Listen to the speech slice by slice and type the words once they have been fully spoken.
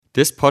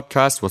This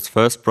podcast was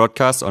first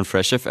broadcast on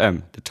Fresh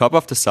FM, the top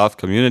of the South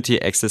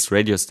community access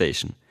radio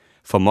station.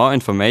 For more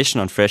information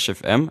on Fresh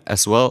FM,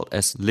 as well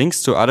as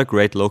links to other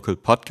great local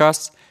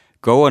podcasts,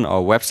 go on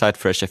our website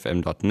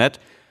freshfm.net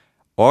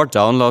or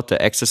download the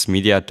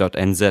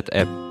accessmedia.nz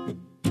app.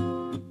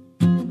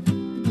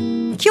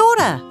 Kia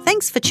ora!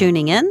 Thanks for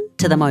tuning in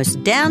to the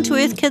most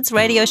down-to-earth kids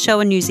radio show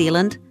in New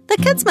Zealand, The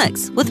Kids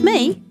Mix, with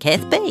me,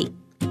 Kath B.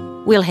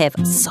 We'll have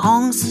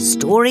songs,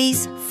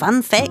 stories,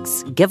 fun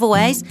facts,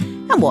 giveaways,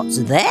 and what's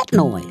that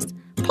noise?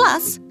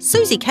 Plus,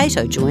 Susie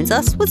Cato joins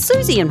us with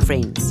Susie and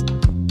Friends.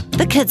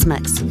 The Kids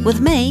Mix with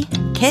me,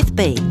 Kath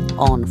B,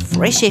 on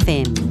Fresh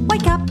FM.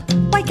 Wake up,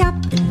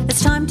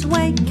 it's time to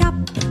wake up.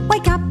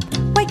 Wake up,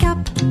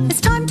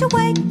 it's time to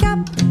wake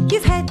up.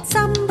 You've had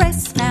some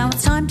rest, now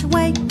it's time to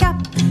wake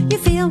up. You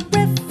feel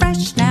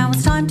refreshed, now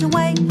it's time to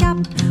wake up.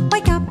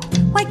 Wake up,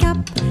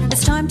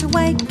 it's time to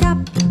wake up.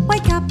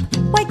 Wake up,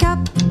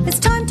 it's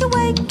time to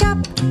wake up.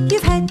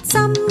 You've had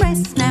some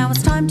rest, now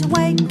it's time to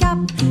wake up.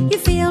 You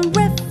feel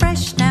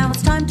refreshed, now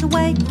it's time to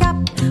wake up.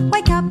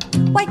 Wake up,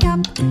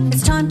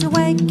 it's time to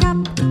wake up.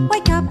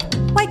 Wake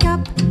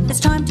up, it's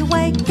time to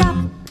wake up.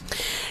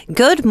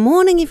 Good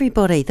morning,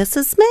 everybody. This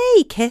is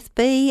me, Kath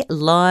B,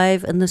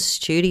 live in the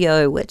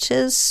studio, which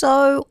is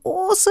so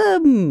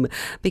awesome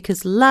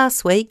because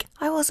last week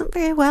I wasn't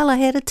very well. I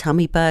had a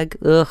tummy bug.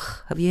 Ugh,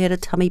 have you had a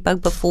tummy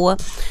bug before?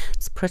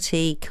 It's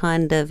pretty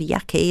kind of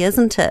yucky,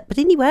 isn't it? But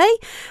anyway,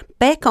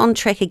 back on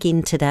track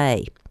again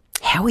today.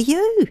 How are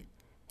you?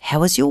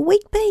 How has your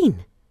week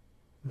been?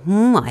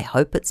 I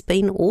hope it's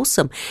been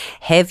awesome.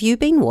 Have you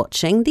been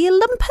watching the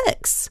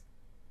Olympics?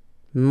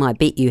 I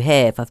bet you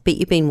have. I bet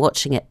you've been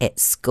watching it at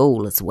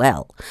school as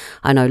well.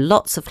 I know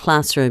lots of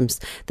classrooms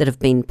that have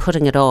been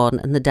putting it on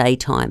in the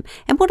daytime.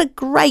 And what a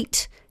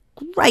great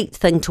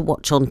thing to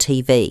watch on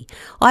TV.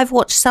 I've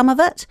watched some of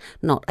it,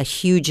 not a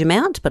huge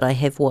amount, but I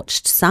have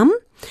watched some.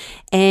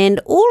 And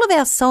all of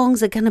our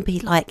songs are going to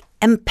be like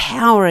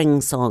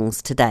empowering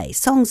songs today.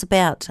 Songs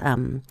about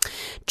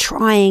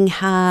trying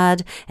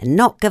hard and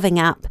not giving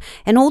up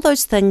and all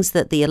those things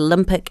that the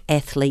Olympic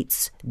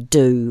athletes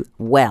do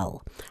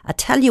well. I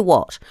tell you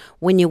what,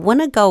 when you win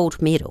a gold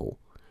medal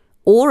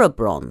or a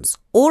bronze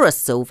or a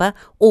silver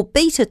or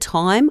beat a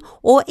time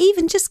or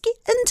even just get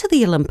into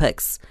the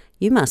Olympics,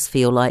 you must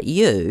feel like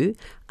you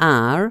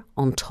are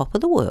on top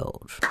of the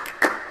world.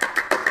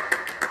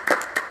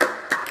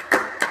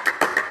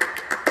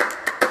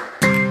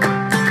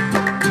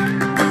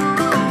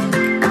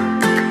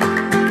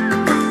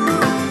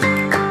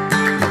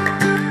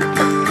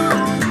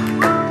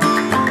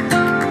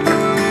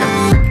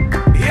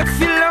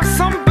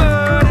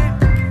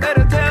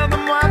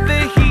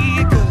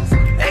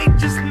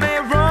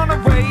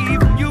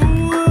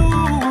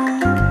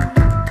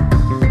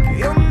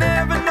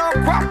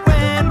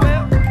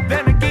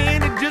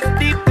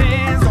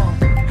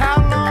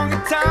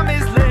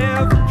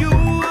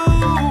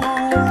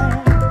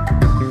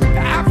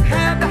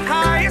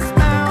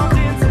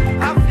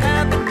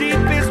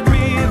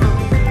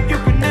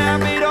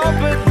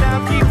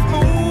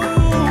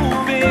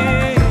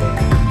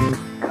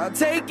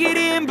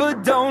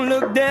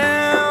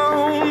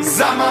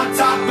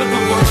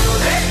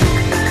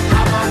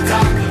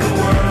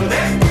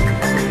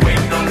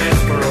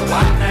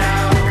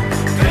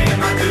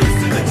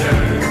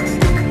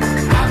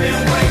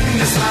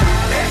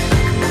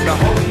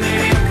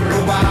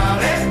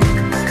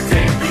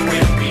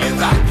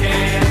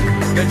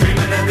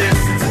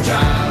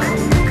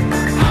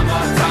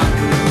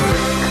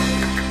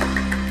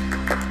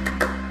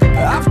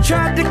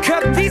 Tried to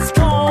cut these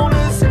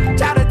corners,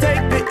 tried to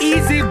take the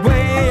easy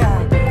way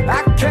out.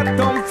 I kept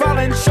on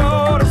falling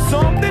short of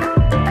something.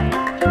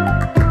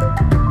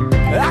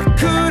 I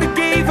could have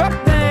gave up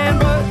then,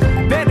 but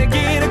then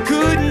again I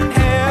couldn't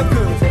have,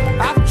 'cause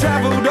I've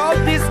traveled all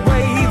this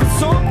way for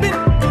something.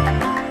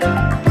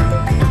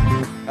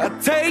 I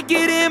take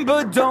it in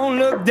but don't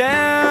look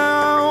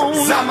down.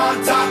 'Cause I'm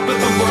on top of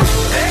the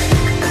world, eh?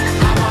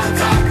 I'm on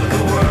top of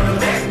the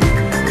world, eh?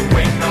 Been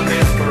waiting on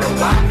this for a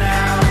while now.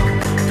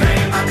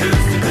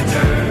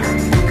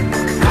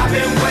 I've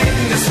been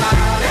waiting to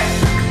smile,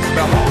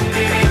 been holding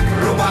it in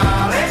for a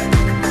while,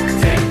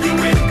 take you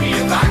with me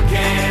if I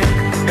can,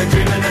 been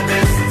dreaming of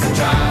this since a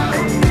child.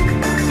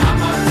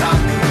 I'm on top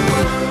of the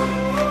world.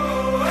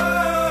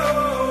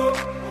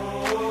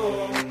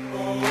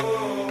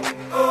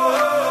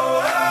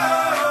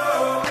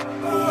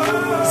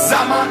 'Cause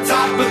I'm on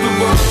top of the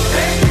world,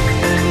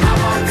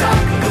 I'm on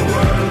top of the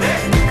world,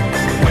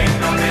 been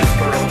waiting on this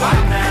for a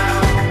while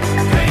now,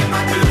 paying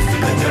my dues to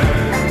the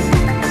dirt.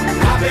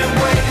 I've been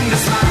waiting to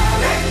smile,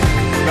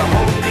 been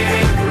holding it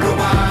in for a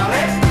while,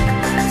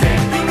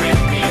 take you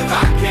with me if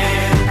I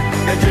can,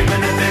 been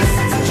dreaming of this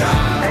since a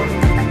child.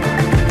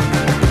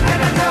 And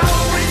I know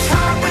it's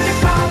hard when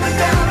you're falling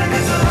down and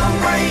it's a long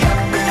way up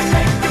and you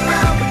make your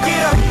round, but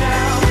get up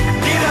now,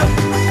 get up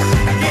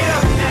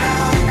now.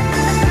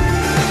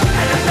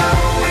 And I know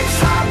it's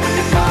hard when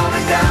you're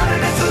falling down.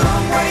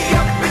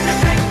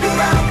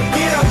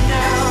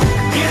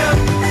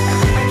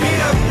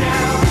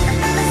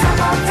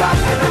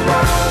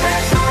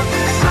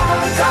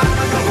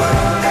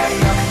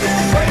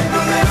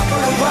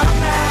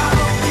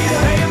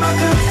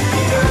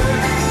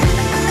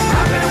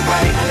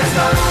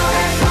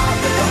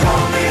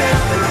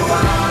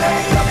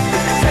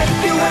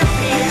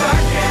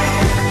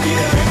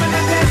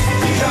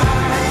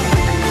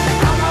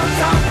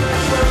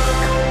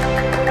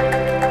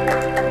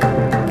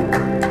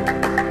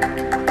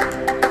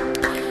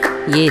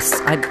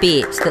 Yes, I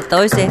bet that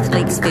those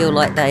athletes feel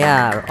like they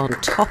are on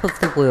top of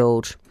the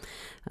world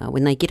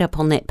when they get up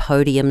on that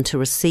podium to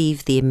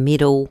receive their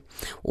medal,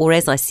 or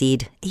as I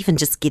said, even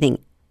just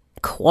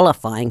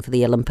qualifying for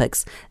the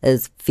Olympics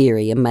is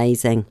very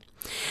amazing.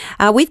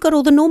 We've got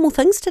all the normal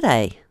things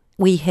today.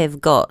 We have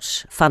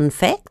got fun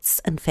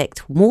facts, in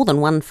fact, more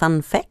than one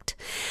fun fact.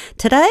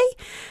 Today,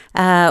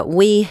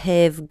 we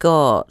have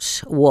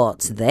got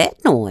what's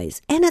that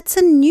noise? And it's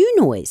a new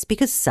noise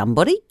because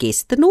somebody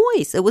guessed the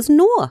noise. It was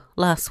Noah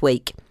last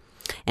week.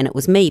 And it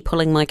was me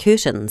pulling my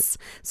curtains.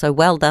 So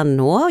well done,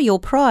 Noah. Your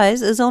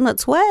prize is on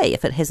its way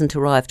if it hasn't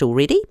arrived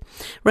already.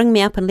 Ring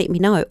me up and let me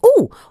know.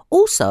 Oh,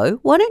 also,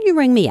 why don't you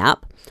ring me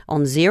up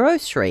on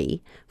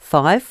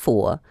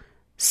 0354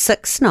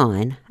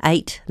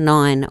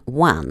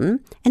 69891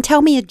 and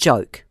tell me a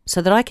joke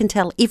so that I can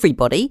tell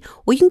everybody,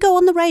 or you can go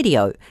on the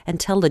radio and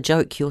tell the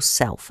joke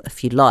yourself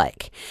if you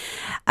like.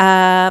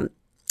 Sometimes,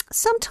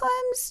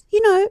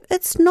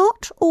 it's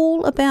not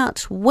all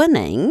about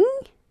winning.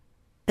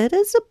 It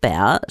is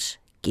about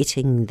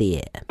getting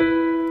there.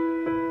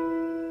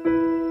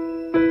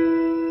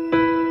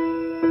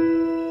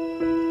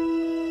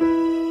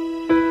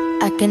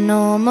 I can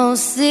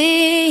almost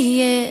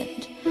see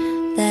it,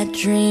 that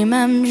dream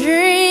I'm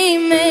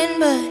dreaming,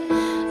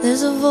 but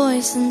there's a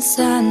voice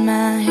inside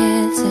my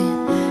head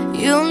saying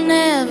you'll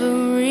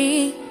never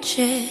reach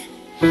it.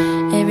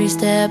 Every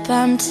step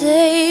I'm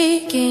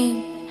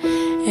taking,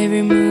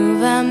 every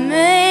move I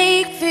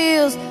make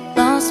feels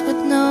lost with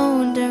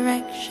no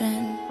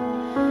direction.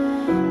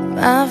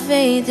 My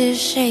faith is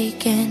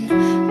shaken,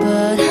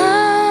 but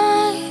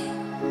I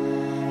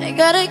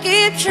gotta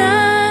keep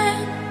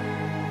trying.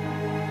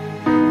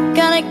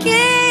 Gotta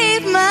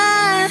keep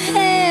my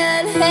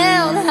head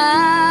held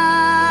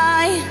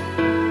high.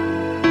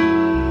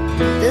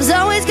 There's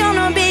always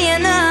gonna be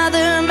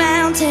another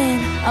mountain.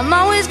 I'm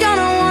always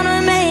gonna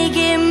wanna make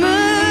it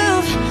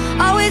move.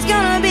 Always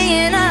gonna be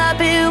an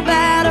uphill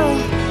battle.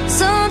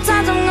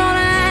 Sometimes I'm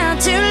gonna have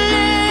to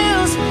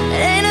lose.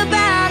 It ain't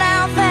about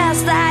how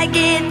fast I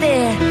get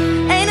there.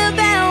 Ain't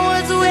about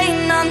what's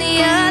waiting on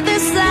the other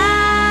side.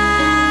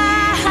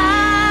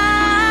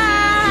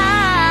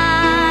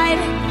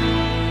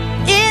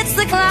 It's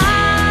the climb.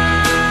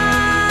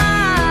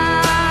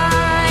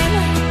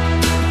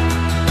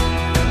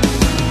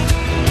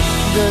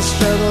 The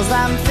struggles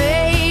I'm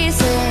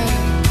facing,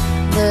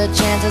 the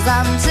chances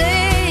I'm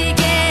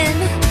taking,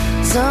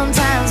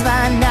 sometimes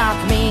might knock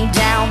me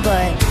down,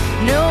 but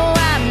no,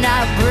 I'm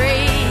not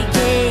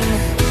breaking.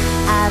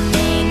 I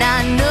may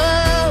not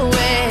know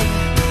it,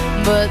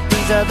 but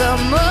these are the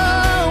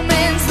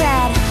moments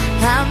that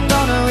I'm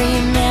gonna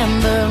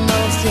remember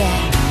most.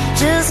 Yeah,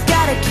 just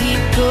gotta keep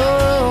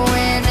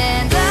going,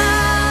 and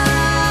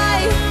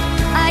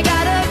I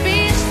gotta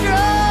be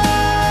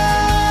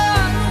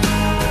strong.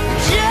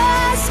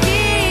 Just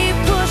keep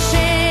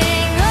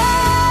pushing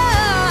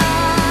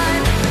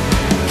on,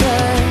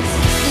 'cause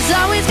there's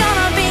always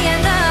gonna be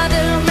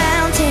another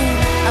mountain.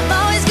 I'm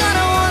always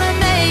gonna wanna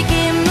make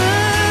it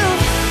move.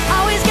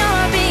 Always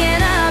gonna be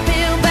an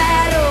uphill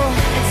battle,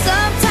 and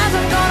sometimes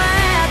I'm gonna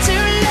have to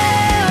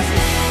lose.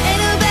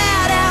 Ain't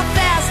about how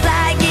fast I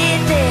get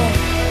there.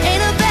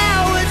 Ain't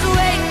about what's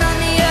waiting on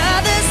the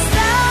other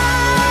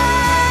side.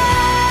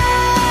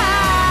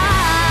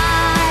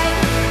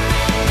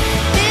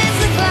 It's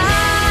the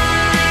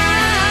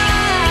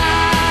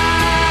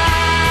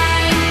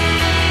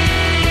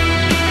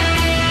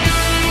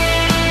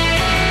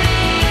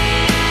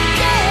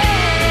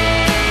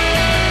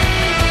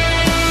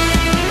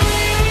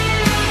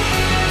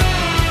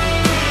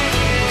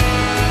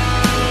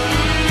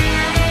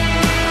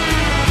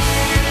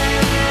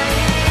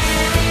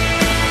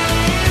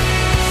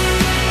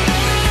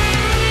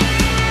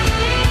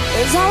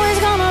There's always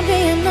gonna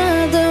be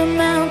another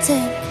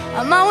mountain.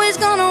 I'm always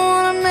gonna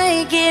wanna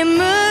make it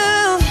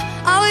move.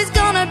 Always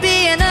gonna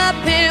be an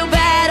uphill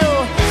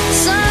battle.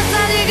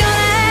 Sometimes you're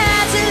gonna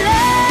have to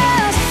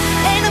lose.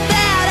 Ain't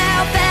about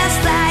how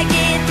fast I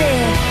get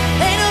there.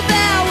 Ain't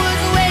about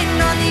what's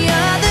waiting on the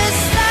other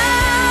side.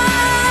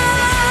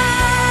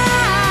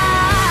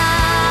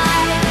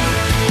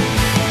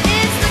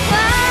 It's the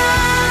climb.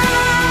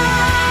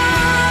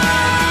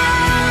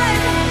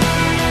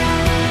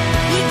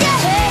 Yeah.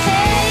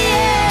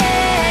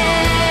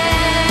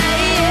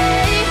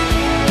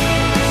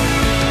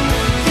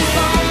 Keep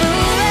on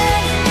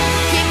moving,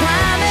 keep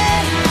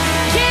climbing,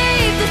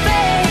 keep the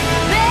faith,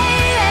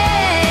 baby.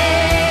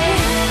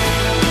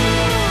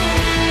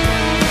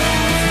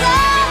 It's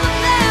all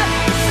about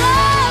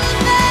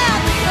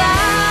the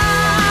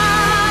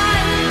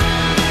climb.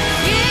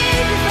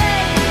 Keep the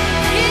faith,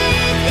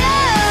 keep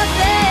your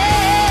faith.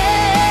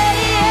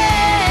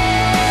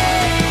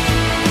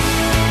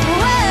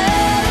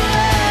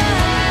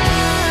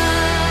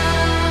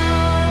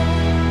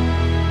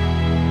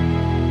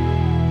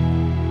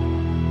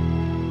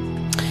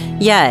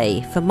 Yay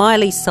for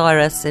Miley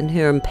Cyrus and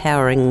her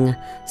empowering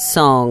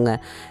song.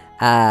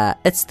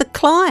 It's the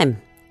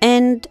climb,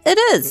 and it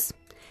is.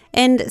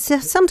 And so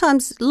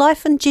sometimes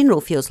life in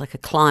general feels like a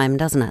climb,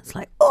 doesn't it? It's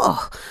like,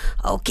 oh,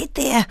 I'll get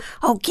there.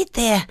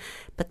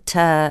 But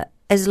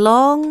as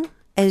long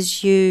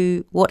as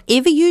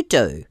whatever you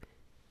do,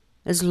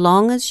 as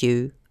long as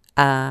you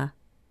are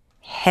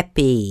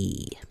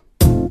happy.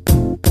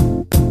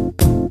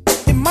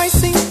 It might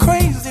seem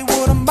crazy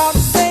what I'm about to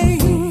say.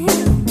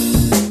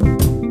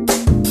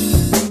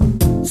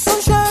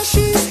 Sunshine,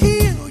 she's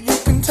here, you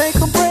can take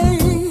a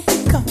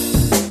break.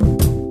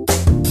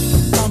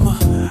 I'm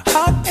a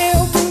hot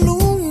air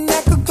balloon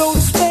that could go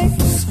to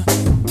space.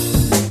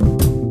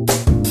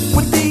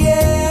 With the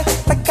air,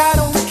 like I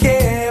don't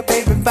care,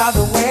 baby, by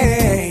the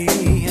way.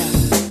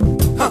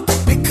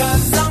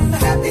 Because I'm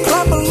happy.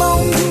 Clap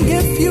along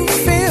if you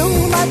feel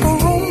like a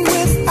room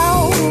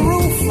without a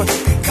roof.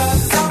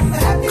 Because I'm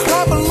happy.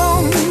 Clap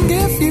along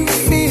if you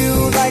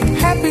feel like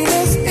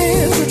happiness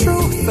is the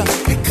truth.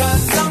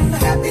 Because I'm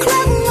happy.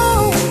 Clap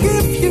along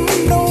if you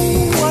know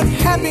what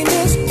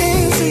happiness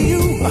is to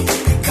you.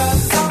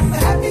 Because I'm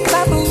happy.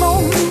 Clap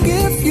along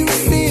if you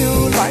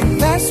feel like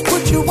that's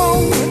what you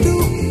want to do.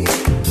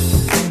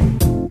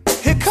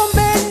 Here come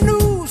bad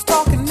news,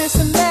 talking this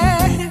and that.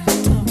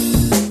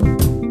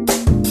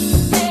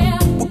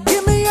 Well,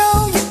 give me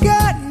all you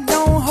got and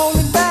don't hold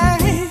it back.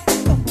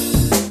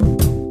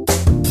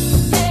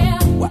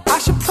 Well, I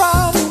should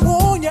probably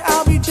warn you,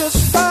 I'll be just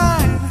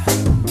fine.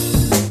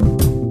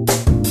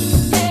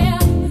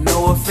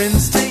 No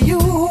offense to you,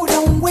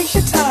 don't waste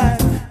your time.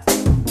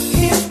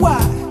 Here's why.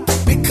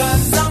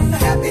 Because I'm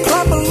happy.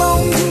 Clap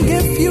along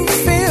if you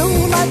feel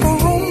like a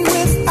room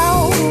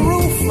without a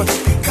roof.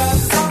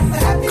 Because I'm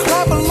happy.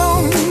 Clap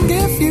along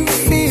if you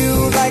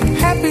feel like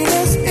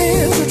happiness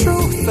is the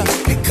truth.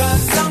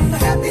 Because I'm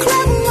happy.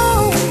 Clap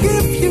along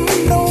if you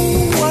know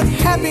what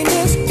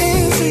happiness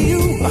is to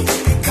you.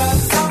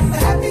 Because I'm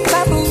happy.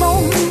 Clap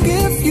along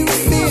if you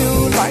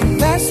feel like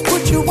that's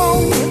what you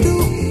want to do.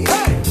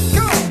 Hey,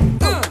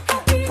 go.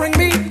 Bring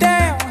me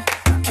down,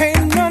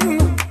 can't none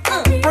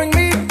bring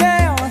me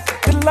down.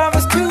 The love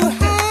is too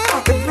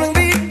high. Bring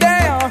me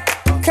down,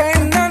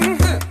 can't none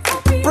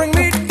bring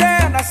me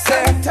down. I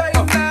said,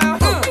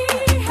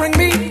 bring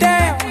me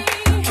down,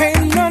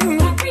 can't none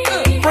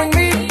bring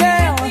me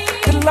down.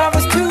 The love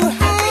is too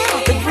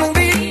high. Bring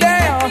me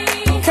down,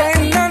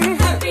 can't none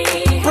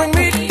bring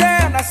me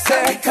down. I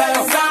said,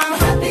 because I'm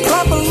happy.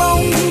 Clap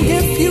along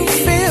if you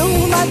feel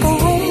like a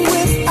room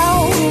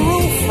without a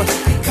roof.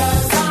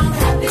 Because I'm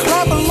happy.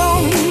 Clap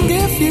along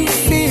if you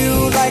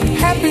feel like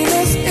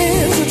happiness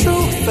is the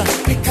truth.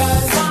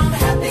 Because I'm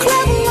happy.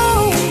 Clap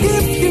along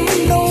if you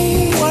know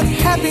what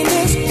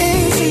happiness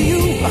is to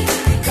you.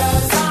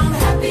 Because I'm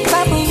happy.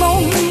 Clap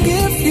along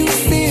if you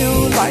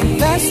feel like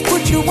that's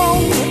what you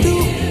want to do.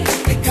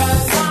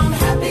 Because I'm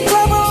happy.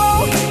 Clap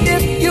along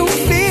if you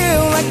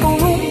feel like a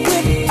room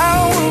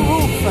without a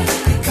roof.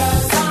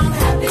 Because I'm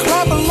happy.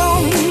 Clap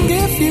along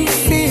if you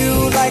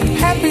feel like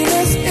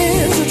happiness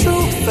is the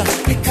truth.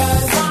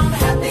 Because I'm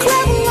happy.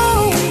 Clap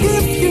along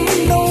if you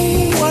know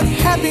what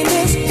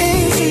happiness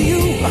is to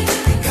you.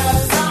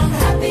 Because I'm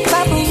happy.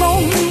 Clap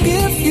along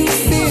if you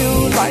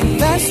feel like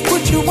that's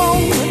what you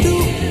want to do.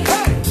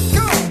 Hey,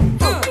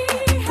 go.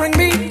 Bring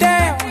me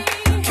down,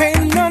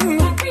 can't none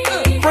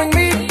bring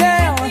me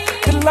down.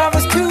 The love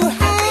is too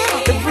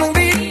high. Bring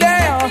me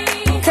down,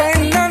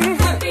 can't none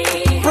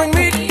bring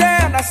me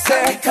down. I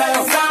said,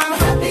 because I'm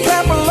happy.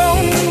 Clap along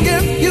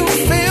if you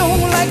feel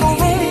like a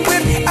room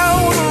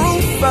without a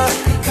roof.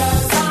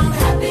 Because I'm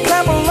happy.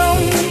 Clap along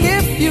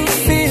if you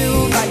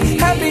feel like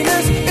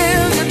happiness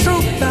is the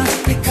truth.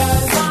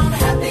 Because I'm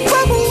happy.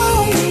 Clap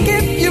along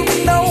if you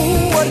know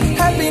what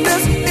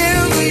happiness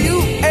is to you.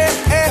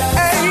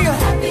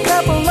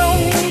 Clap along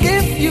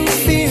if you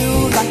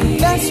feel like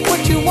that's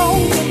what you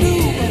want to do.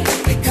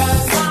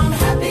 Because I'm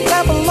happy.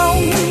 Clap along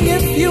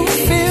if you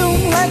feel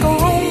like a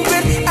room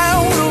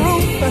without a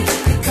roof.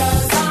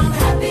 Because I'm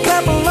happy.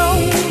 Clap along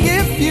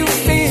if you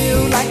feel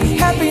like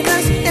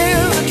happiness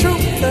is the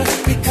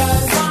truth.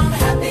 Because I'm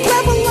happy.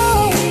 Clap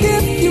along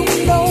if you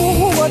know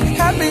what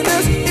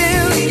happiness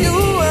is to you.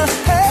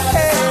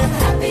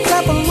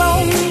 Clap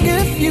along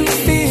if you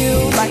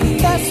feel like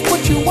that's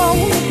what you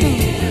want to do.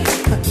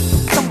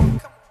 Come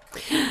on.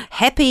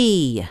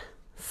 Happy,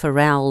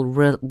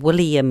 Pharrell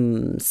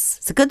Williams.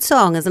 It's a good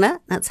song, isn't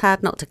it? It's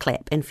hard not to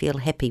clap and feel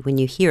happy when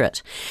you hear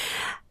it.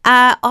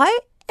 I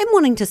am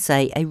wanting to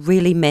say a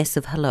really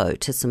massive hello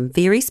to some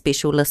very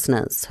special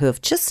listeners who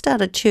have just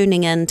started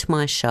tuning in to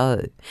my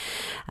show.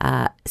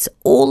 It's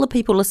all the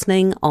people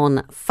listening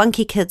on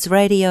Funky Kids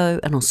Radio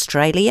in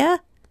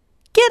Australia.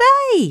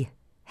 G'day!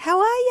 How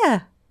are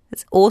you?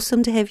 It's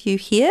awesome to have you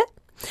here.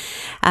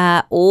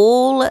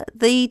 All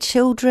the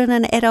children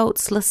and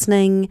adults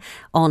listening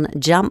on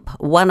Jump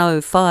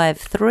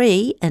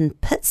 105.3 in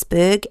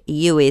Pittsburgh,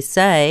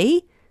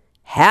 USA.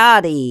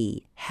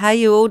 Howdy! How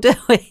you all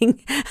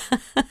doing?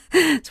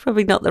 It's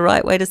probably not the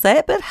right way to say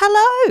it, but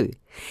hello!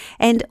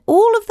 And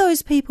all of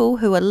those people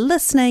who are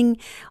listening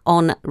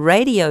on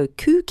Radio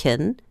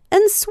Kuchen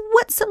in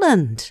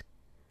Switzerland.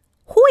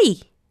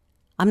 Hoi!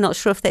 I'm not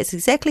sure if that's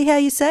exactly how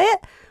you say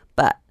it,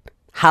 but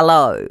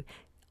hello.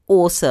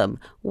 awesome.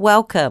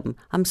 Welcome.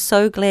 I'm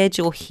so glad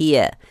you're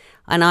here.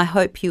 And I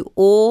hope you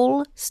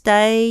all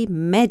stay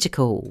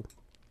magical.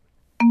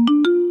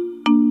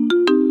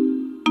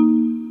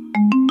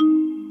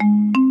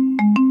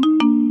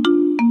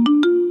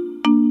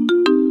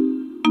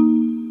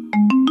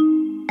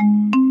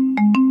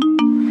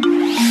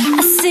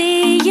 I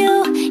see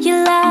you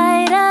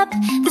light up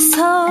this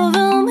whole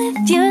room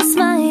with your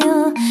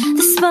smile.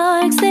 The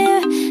sparks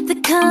there,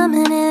 they're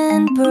coming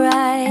in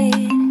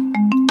bright.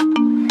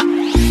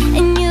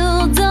 And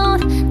you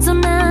don't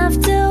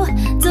have to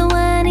do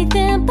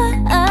anything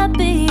but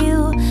be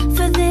you.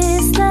 For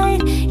this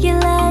light, you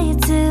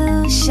light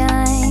to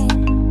shine.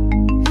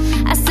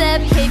 I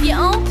said, pave your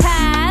own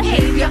path.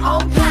 Pave your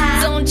own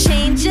path. Don't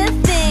change a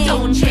thing.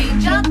 Don't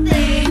change a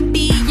thing.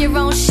 Be your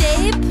own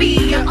shape.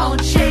 Be your own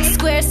shape.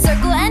 Square,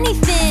 circle,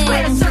 anything.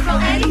 Square, circle,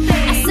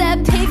 anything. I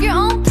said, pave your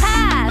own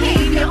path.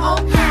 Pave your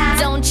own path.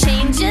 Don't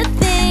change a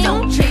thing.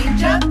 Don't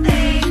change a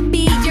thing.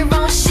 Be your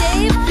own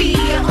shape. Be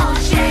your own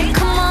shape.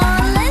 Come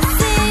on, let's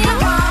sing.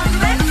 Come on,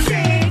 let's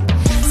sing.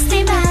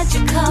 Stay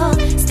magical,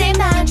 stay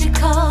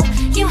magical.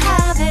 You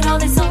have it all,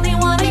 there's only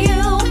one of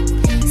you.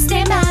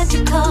 Stay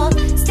magical,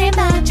 stay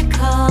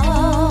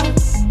magical.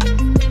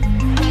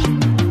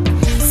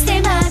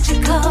 Stay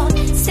magical,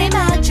 stay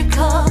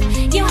magical.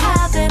 You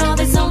have it all,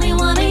 there's only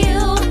one of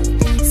you.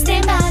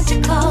 Stay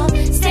magical,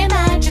 stay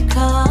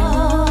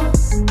magical.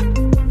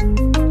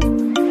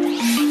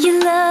 You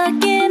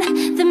look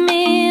in the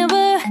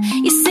mirror,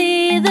 you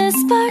see the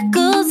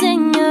sparkles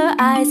in your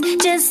eyes,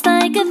 just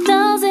like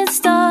 1,000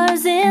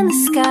 stars in the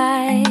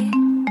sky.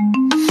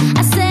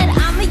 I said,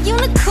 I'm a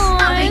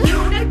unicorn. I'm a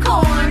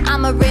unicorn.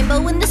 I'm a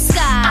rainbow in the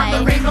sky.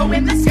 I'm a rainbow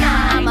in the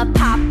sky. I'm a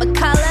pop of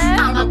color.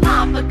 I'm a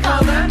pop of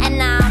color.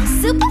 And I'm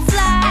super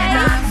fly. And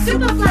I'm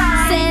super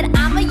fly. Said,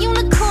 I'm a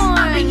unicorn.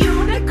 I'm a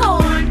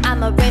unicorn.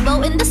 I'm a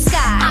rainbow in the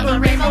sky. I'm a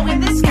rainbow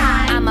in the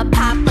sky. I'm a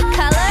pop of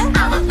color.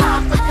 I'm a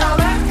pop of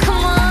color.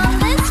 Come on,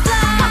 let's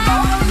fly. Come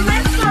on,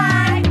 let's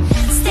fly.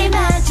 Stay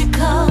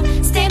magical,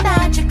 stay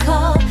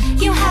magical.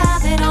 You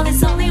have it all,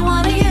 there's only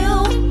one of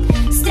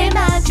you. Stay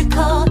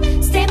magical,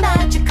 stay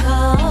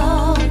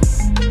magical.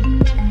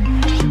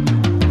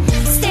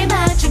 Stay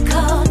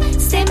magical,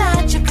 stay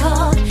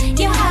magical.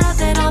 You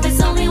have it all,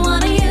 there's only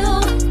one of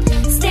you.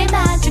 Stay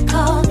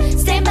magical,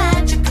 stay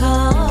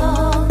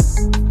magical.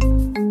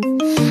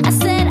 I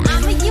said,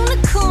 I'm a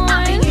unicorn.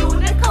 I'm a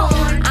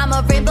unicorn. I'm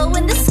a rainbow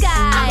in the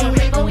sky. I'm a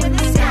rainbow in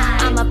the sky.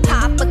 I'm a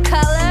pop of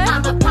color.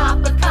 I'm a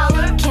pop of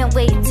color. Can't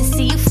wait to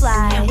see you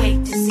fly. Can't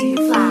wait to see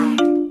you fly.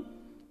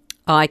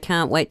 I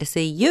can't wait to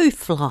see you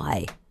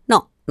fly.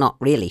 Not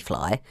really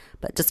fly,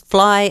 but just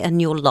fly in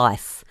your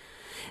life.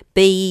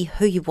 Be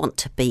who you want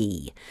to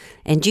be.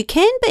 And you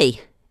can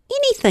be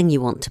anything you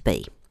want to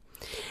be.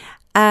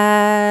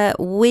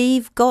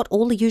 We've got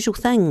all the usual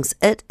things.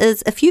 It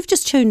is, if you've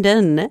just tuned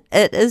in,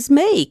 it is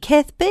me,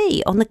 Kath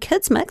B, on the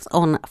Kids Mix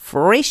on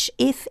Fresh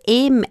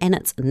FM, and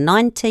it's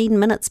 19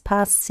 minutes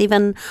past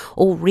 7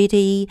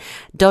 already.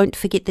 Don't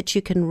forget that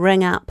you can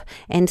ring up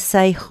and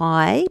say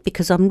hi,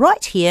 because I'm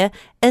right here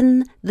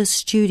in the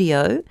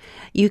studio.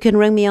 You can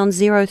ring me on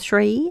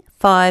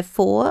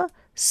 0354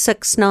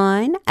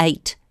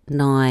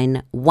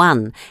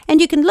 69891,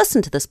 and you can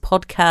listen to this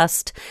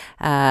podcast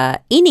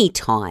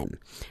anytime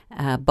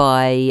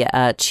by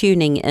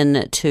tuning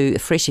in to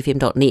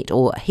freshfm.net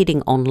or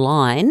heading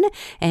online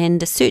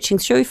and searching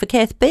through for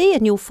Kath B,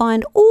 and you'll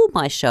find all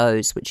my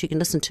shows, which you can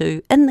listen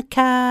to in the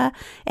car,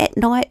 at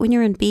night when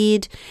you're in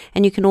bed,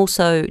 and you can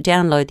also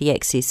download the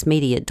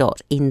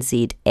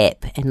accessmedia.nz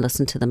app and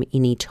listen to them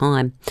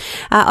anytime.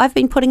 I've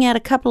been putting out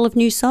a couple of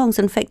new songs.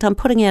 In fact, I'm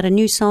putting out a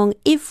new song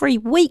every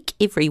week,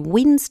 every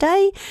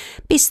Wednesday.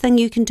 Best thing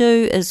you can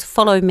do is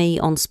follow me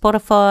on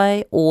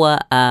Spotify or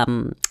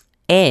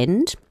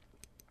and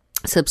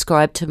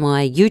subscribe to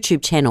my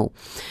YouTube channel,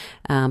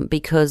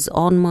 because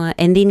on my,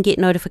 and then get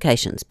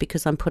notifications,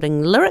 because I'm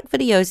putting lyric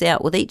videos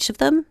out with each of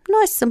them,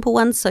 nice simple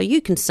ones, so you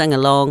can sing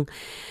along.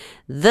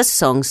 This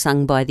song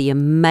sung by the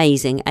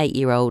amazing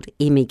 8-year-old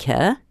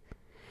Emika,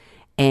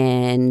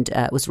 and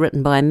it was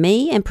written by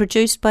me and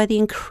produced by the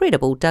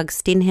incredible Doug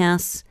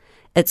Stenhouse.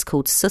 It's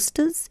called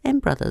Sisters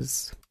and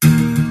Brothers.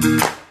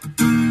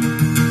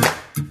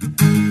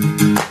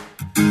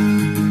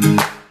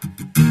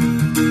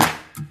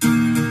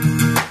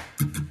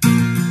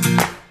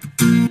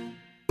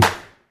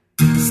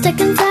 Stuck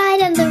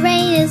inside and the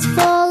rain is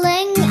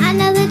falling.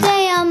 Another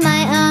day on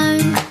my own.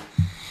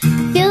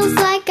 Feels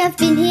like I've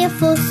been here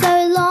for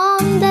so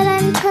long that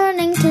I'm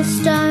turning to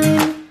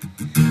stone.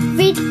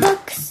 Read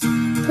books,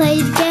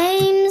 played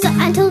games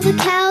until the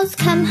cows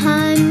come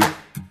home.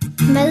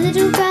 My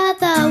little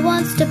brother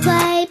wants to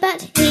play,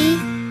 but he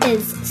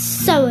is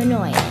so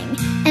annoying.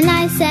 And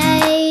I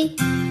say,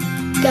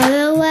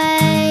 go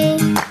away.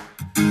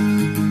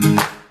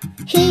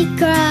 He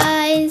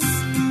cries,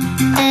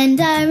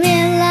 and I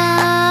realize,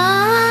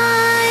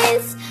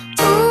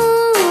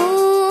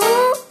 ooh,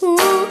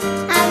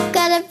 I've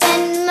got a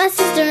friend, my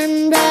sister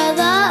and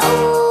brother.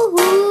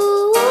 Ooh,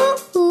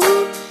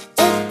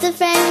 it's a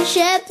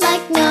friendship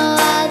like no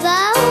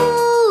other.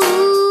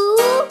 Ooh,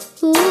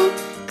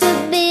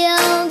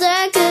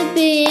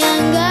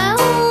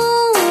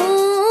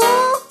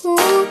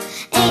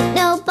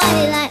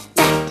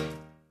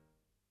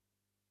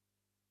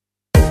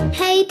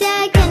 Hey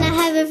Dad, can I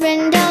have a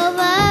friend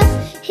over?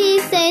 He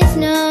says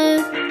no.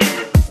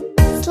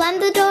 Slam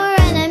the door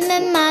and I'm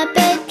in my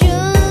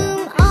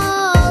bedroom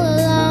all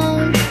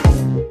alone.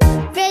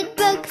 Read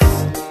books,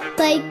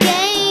 play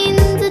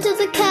games until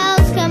the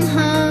cows come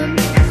home.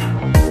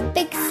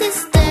 Big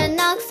sister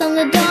knocks on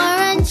the door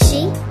and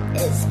she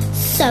is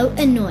so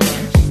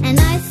annoying. And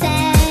I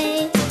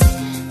say,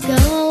 go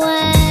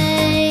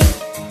away.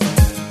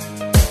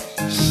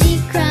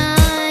 She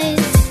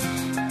cries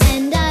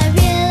and I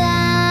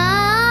realize,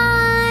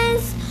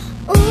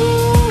 ooh,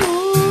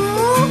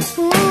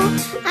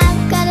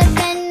 I've got a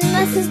friend,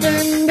 my sister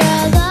and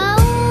brother.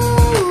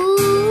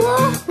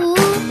 Ooh,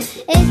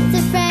 it's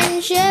a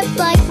friendship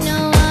like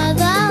no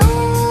other.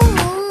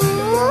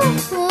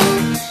 Ooh,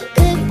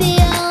 could be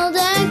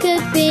older,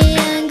 could be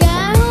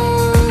younger.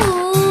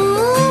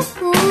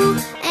 Ooh,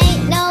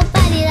 ain't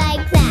nobody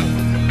like that.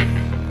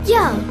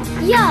 Yo,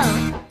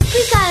 we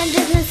got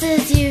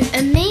differences, you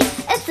and me.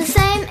 It's the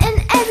same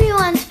in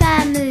everyone's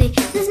family.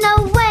 There's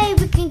no way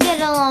we can get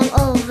along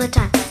all the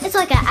time. It's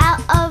like an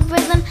out of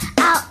rhythm,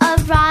 out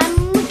of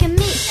rhyme. We can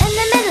meet in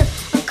the middle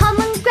on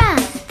common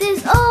ground.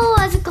 There's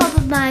always a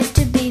compromise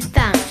to be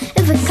found.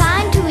 If we're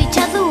kind to each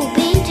other, we'll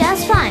be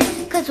just fine.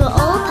 Cause we're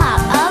all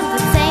part of the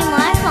same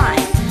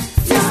lifeline.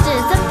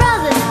 Sisters and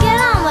brothers, get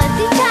on with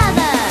each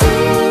other.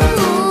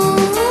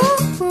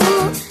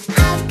 Ooh,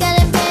 I've got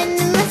a friend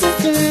and my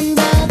sister and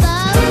brother.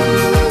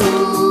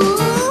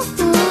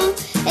 Ooh,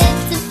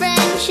 it's a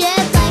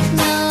friendship like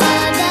no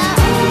other.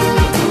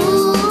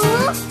 Ooh,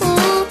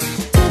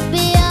 could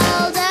be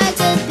older,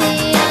 could be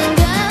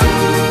younger.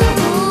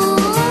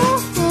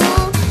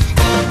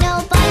 Ain't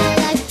nobody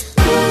like.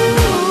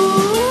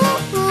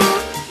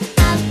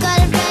 I've got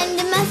a friend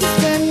and my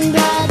sister and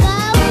brother.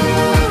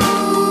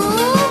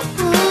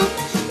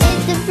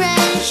 It's a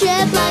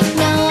friendship like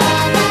no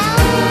other.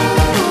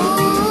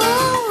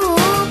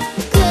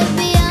 Could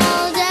be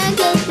older,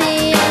 could be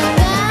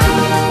younger.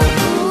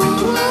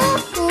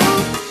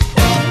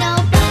 Ain't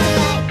nobody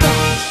like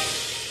that.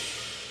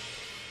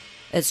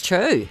 It's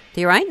true.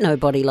 There ain't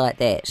nobody like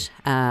that.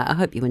 I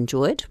hope you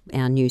enjoyed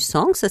our new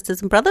song,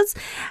 Sisters and Brothers,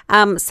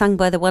 sung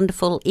by the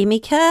wonderful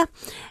Emika.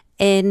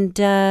 And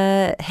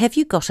have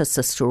you got a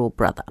sister or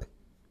brother?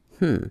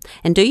 And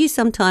do you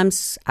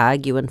sometimes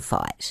argue and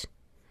fight?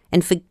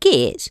 And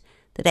forget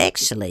that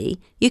actually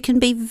you can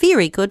be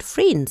very good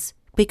friends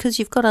because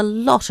you've got a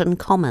lot in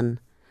common.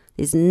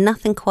 There's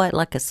nothing quite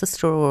like a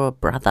sister or a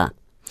brother.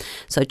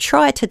 So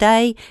try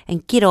today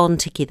and get on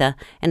together.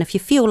 And if you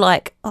feel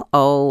like,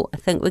 I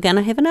think we're going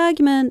to have an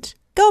argument,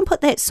 go and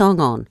put that song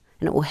on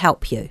and it will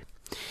help you.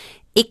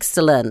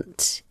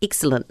 Excellent.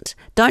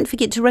 Don't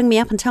forget to ring me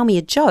up and tell me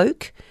a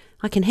joke.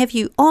 I can have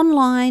you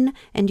online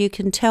and you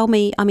can tell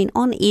me,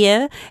 on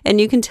air, and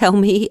you can tell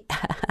me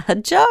a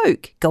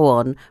joke. Go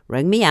on,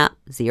 ring me up,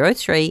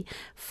 03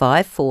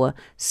 54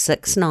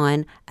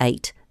 69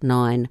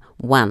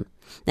 891.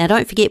 Now,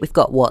 don't forget, we've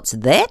got What's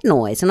That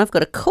Noise? And I've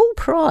got a cool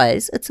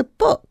prize. It's a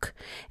book,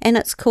 and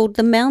it's called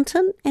The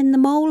Mountain and the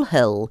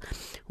Molehill,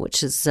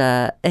 which is,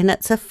 and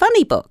it's a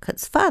funny book.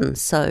 It's fun.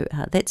 So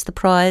that's the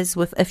prize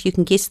if you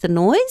can guess the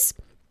noise.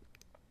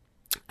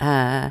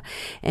 And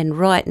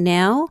right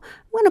now,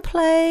 I'm going to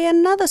play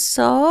another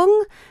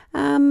song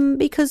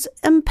because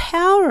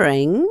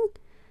empowering,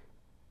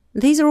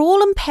 these are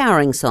all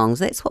empowering songs.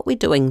 That's what we're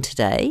doing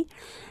today.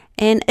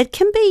 And it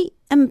can be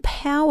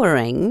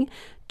empowering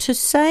to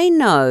say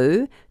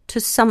no to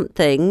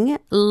something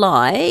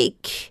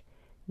like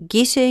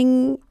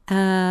getting,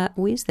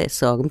 where's that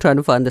song? I'm trying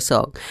to find the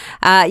song.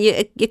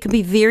 It can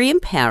be very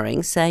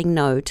empowering saying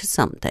no to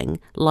something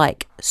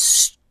like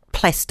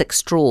plastic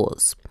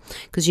straws.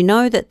 Because you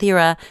know that there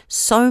are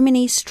so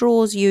many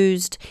straws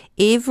used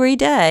every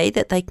day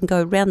that they can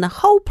go around the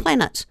whole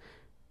planet.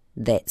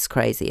 That's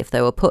crazy if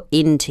they were put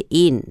end to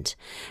end.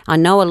 I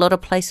know a lot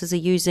of places are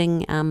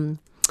using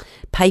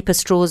paper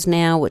straws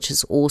now, which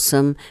is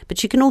awesome.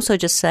 But you can also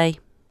just say,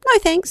 no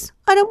thanks,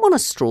 I don't want a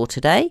straw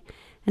today.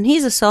 And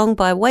here's a song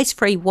by Waste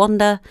Free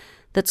Wanda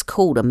that's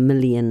called A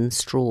Million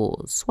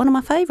Straws. One of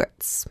my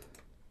favourites.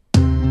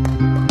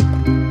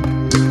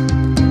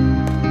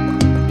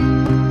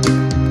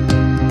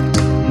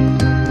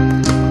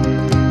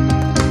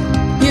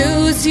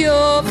 Use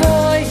your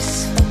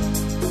voice.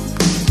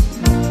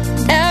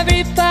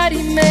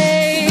 Everybody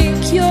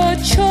make your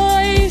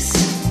choice.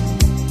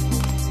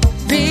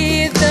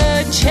 Be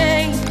the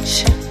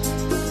change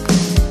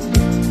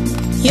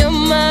your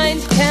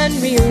mind can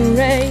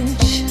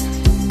rearrange.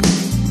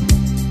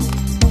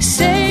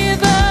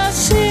 Save our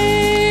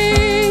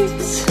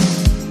seeds.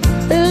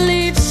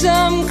 Leave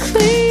some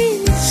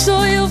clean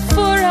soil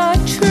for our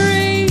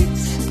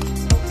trees.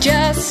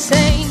 Just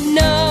say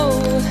no.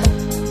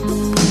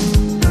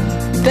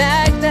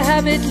 Bag the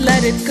habit,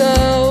 let it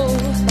go.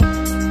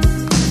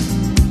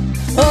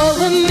 Oh,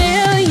 a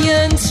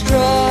million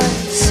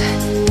straws.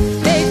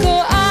 They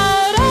go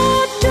out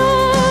of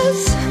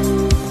doors.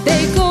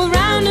 They go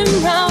round and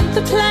round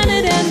the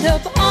planet, end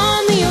up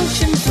on the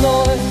ocean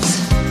floors.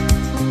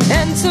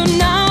 And so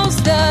now's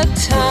the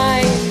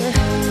time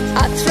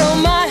I throw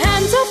my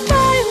hands up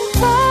high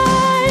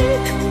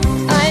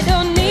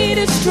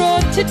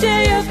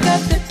today I've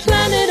got the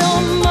planet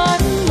on my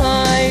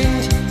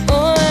mind.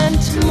 Oh, and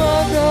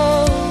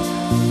tomorrow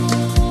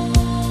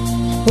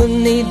we'll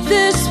need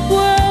this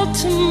world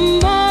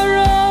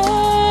tomorrow.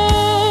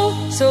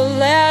 So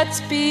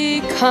let's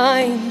be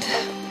kind.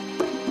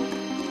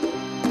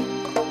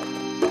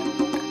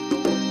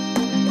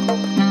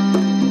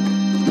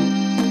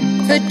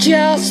 For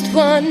just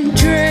one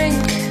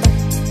drink,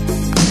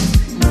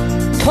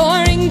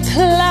 pouring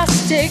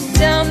plastic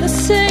down the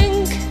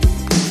sink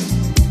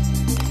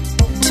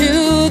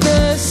to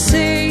the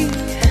sea.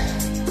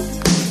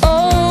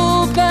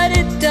 Oh, but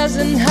it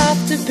doesn't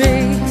have to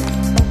be.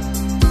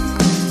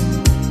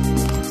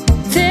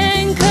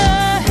 Think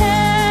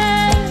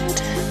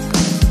ahead,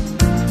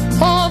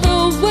 all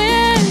the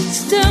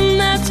wisdom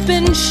that's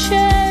been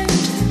shared.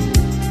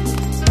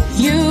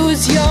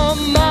 Use your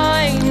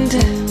mind,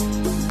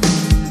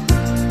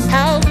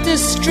 help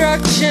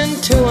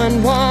destruction to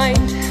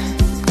unwind.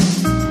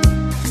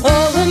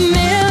 Oh, a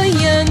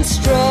million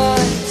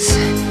straws,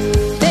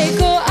 they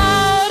go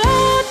out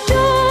our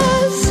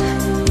doors.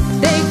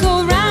 They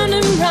go round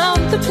and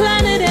round the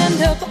planet,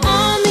 end up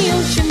on the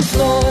ocean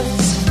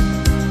floors.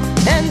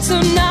 And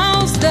so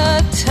now's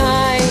the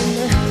time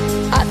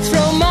I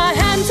throw my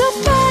hands up,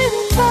 I'm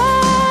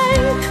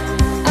fine.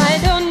 I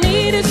don't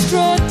need a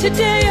straw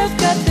today, I've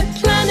got the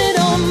planet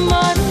on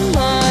my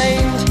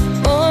mind.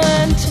 Oh,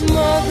 and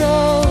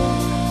tomorrow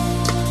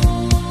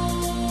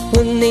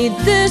we'll need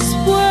this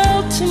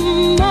world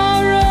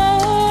tomorrow.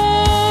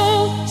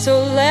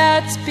 So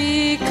let's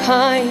be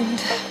kind.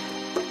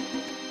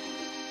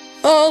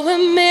 Oh, a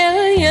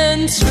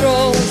million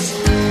straws,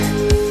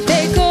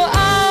 they go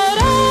out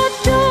our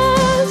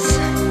doors.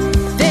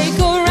 They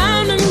go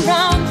round and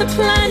round the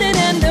planet,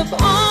 end up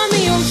on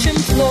the ocean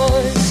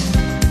floors.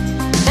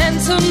 And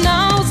so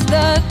now's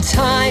the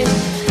time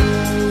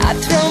I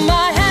throw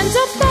my hands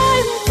up,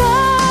 I'm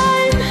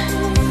fine.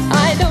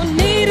 I don't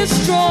need a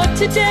straw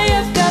today,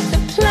 I've got the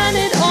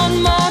planet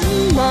on my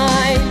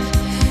mind.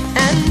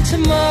 And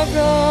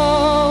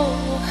tomorrow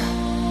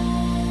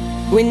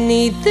we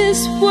need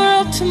this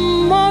world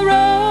tomorrow.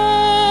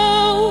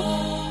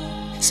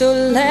 So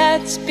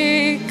let's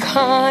be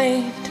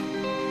kind.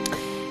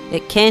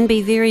 It can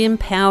be very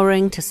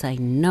empowering to say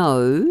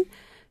no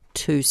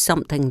to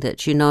something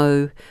that you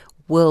know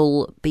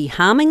will be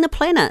harming the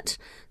planet.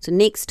 So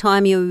next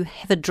time you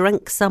have a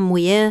drink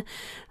somewhere,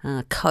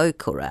 a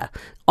Coke or a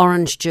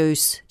orange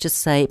juice, just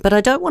say, but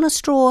I don't want a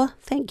straw,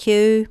 thank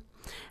you.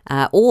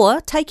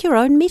 Or take your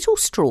own metal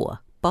straw.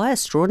 Buy a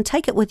straw and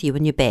take it with you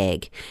in your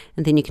bag.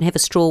 And then you can have a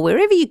straw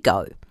wherever you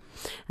go.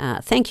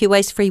 Thank you,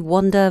 Waste Free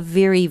Wanda.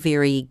 Very,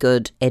 very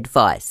good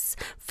advice.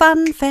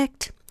 Fun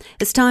fact.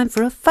 It's time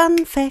for a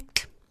fun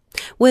fact.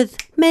 With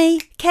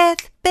me,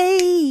 Kath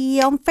B,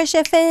 on Fresh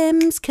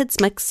FM's Kids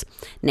Mix.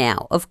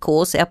 Now, of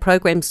course, our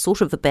program's sort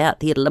of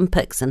about the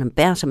Olympics and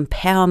about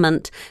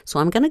empowerment, so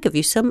I'm going to give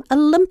you some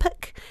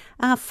Olympic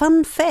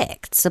fun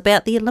facts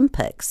about the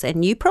Olympics.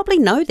 And you probably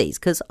know these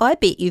because I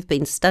bet you've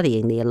been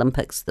studying the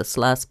Olympics this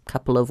last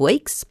couple of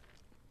weeks.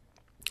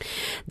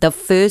 The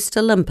first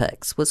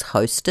Olympics was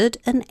hosted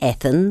in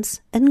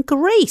Athens in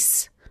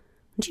Greece.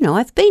 And you know,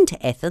 I've been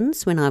to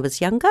Athens when I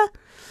was younger.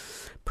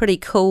 Pretty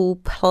cool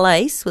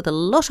place with a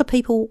lot of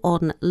people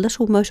on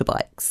little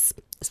motorbikes,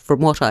 from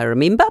what I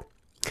remember.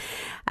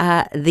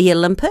 The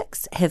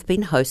Olympics have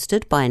been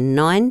hosted by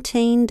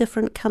 19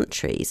 different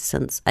countries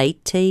since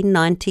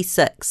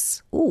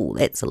 1896. Ooh,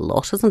 that's a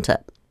lot, isn't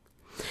it?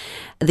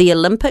 The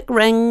Olympic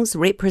rings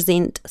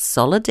represent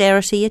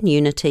solidarity and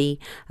unity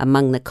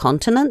among the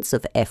continents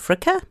of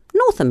Africa,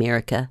 North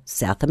America,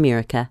 South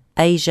America,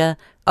 Asia,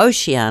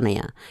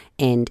 Oceania,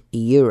 and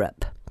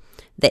Europe.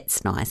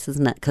 That's nice,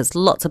 isn't it? Because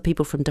lots of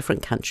people from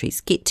different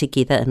countries get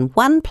together in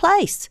one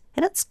place,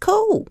 and it's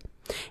cool.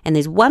 And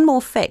there's one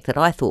more fact that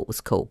I thought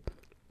was cool.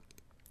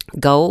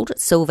 Gold,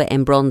 silver,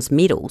 and bronze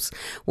medals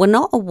were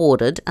not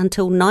awarded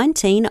until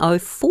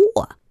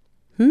 1904.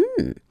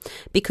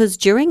 Because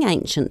during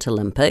ancient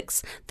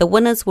Olympics, the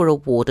winners were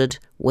awarded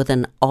with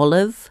an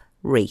olive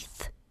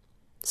wreath.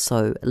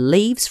 So,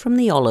 leaves from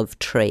the olive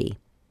tree.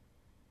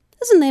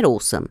 Isn't that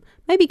awesome?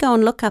 Maybe go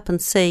and look up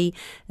and see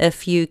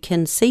if you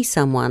can see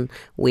someone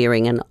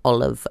wearing an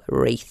olive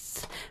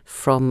wreath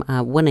from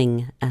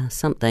winning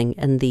something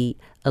in the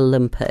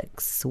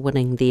Olympics,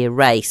 winning their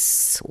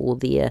race or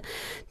their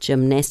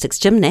gymnastics.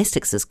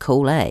 Gymnastics is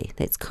cool, eh?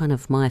 That's kind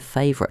of my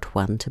favourite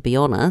one, to be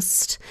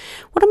honest.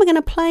 What am I going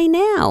to play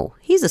now?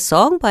 Here's a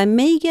song by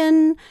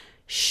Megan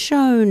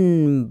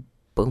Schoen.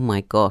 Oh my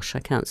gosh, I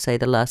can't say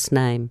the last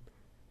name.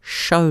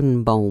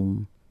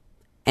 Schoenbaum.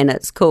 And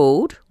it's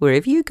called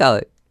Wherever You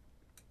Go.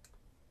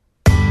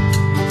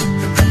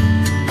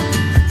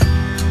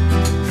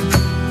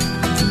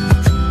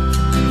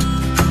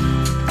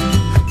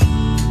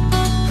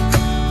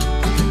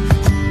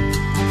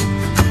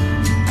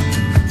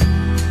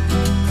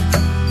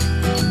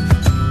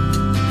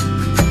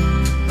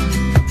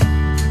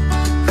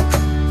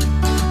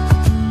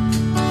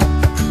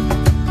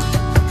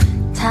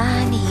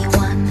 Tiny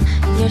one,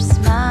 your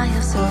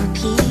smile so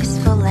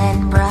peaceful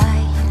and bright.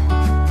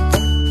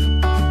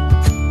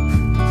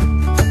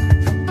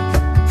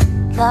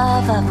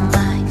 love of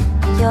mine,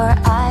 your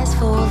eyes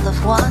full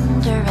of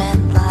wonder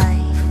and light.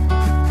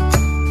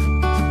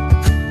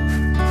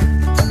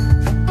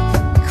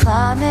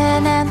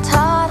 Climbing and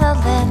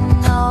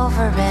toddling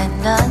over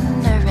and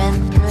under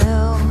and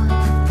through.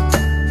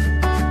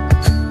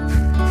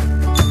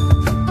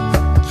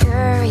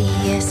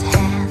 Curious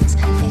hands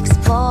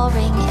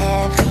exploring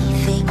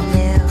everything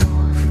new.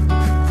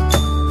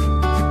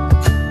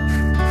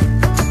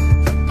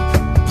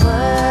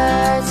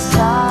 Words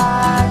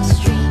start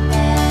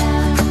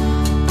streaming,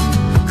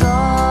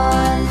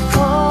 going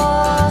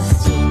full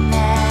steam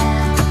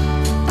now.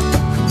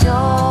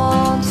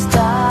 Don't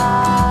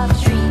stop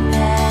dreaming.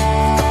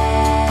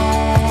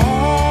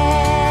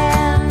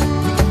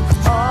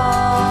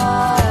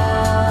 Oh,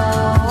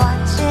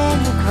 watching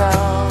you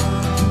grow,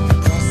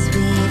 the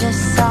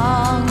sweetest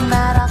song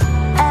that I'll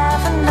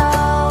ever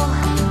know.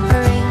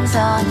 Rings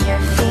on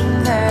your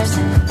fingers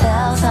and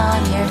bells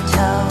on your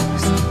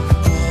toes.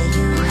 May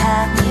you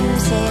have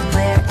music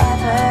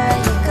wherever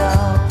you go.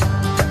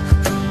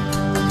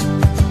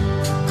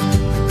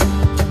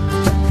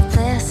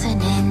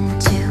 Listening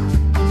to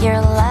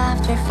your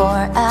laughter for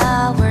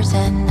hours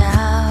and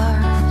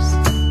hours,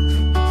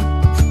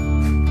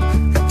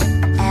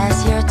 as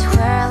you're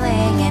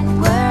twirling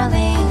and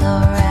whirling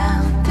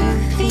around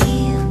through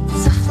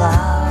fields of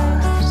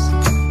flowers.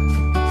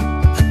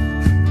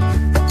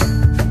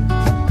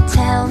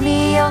 Tell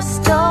me your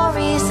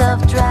stories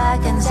of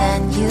dragons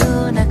and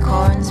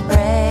unicorns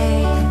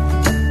brave,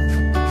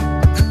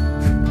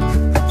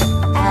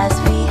 as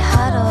we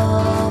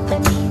huddle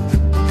beneath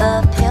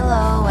the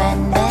pillow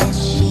and bed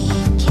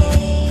sheet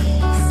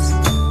case.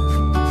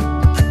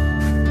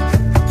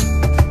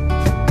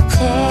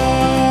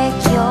 Take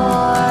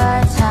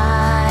your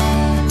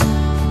time,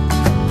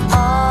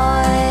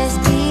 always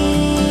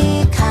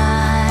be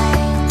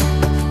kind,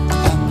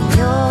 and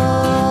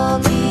you'll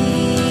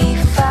be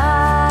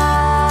fine.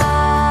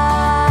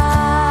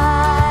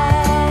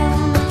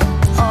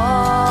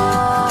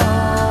 Oh,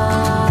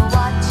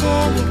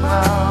 watching you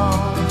grow,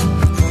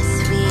 the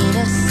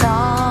sweetest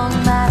song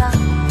that I'll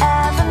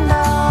ever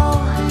know.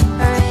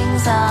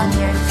 Rings on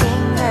your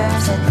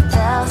fingers and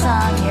bells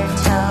on your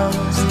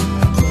toes.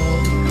 May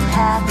you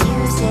have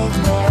music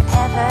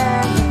wherever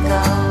you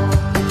go.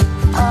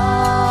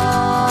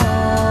 Oh,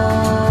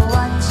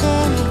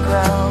 watching you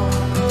grow,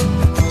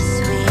 the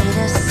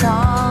sweetest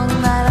song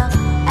that I'll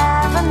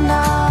ever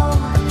know.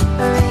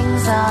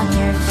 Rings on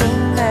your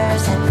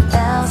fingers and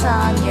bells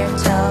on your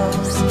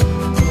toes.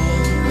 May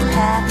you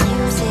have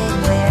music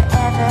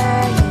wherever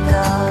you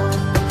go.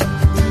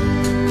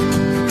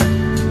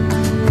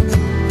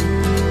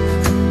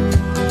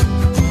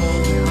 May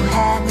you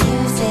have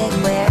music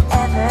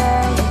wherever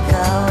you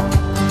go.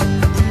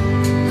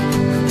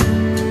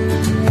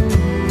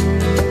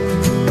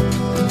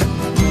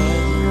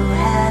 May you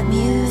have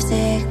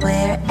music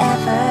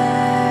wherever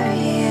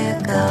you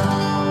go.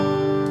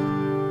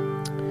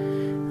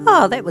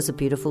 Oh, that was a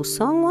beautiful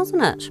song,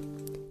 wasn't it?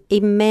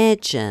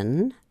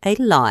 Imagine a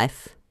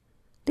life.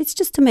 Let's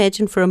just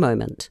imagine for a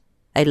moment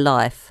a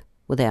life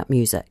without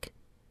music.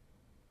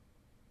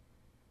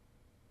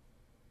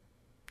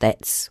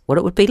 That's what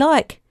it would be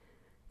like.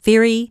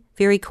 Very,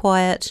 very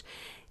quiet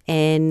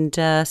and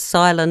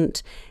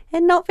silent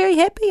and not very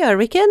happy, I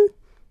reckon.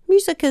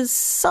 Music is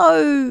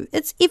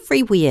it's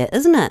everywhere,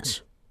 isn't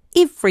it?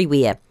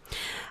 Everywhere.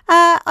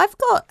 I've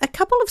got a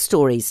couple of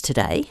stories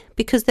today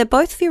because they're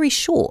both very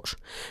short.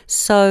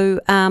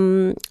 So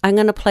I'm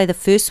going to play the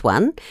first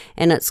one,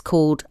 and it's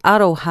called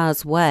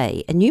Aroha's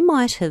Way. And you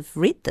might have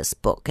read this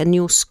book in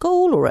your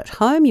school or at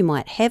home. You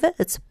might have it.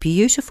 It's a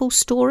beautiful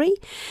story,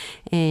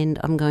 and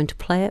I'm going to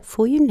play it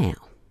for you now.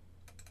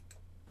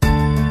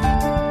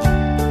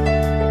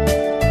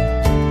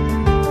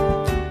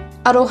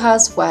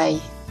 Aroha's Way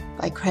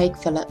by Craig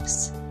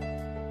Phillips.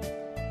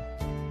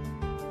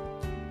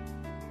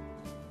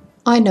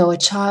 I know a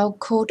child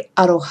called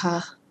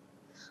Aroha,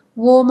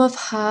 warm of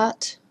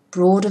heart,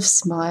 broad of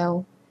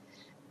smile,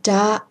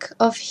 dark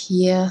of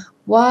hair,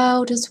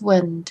 wild as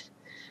wind,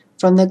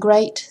 from the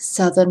great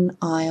southern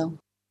isle.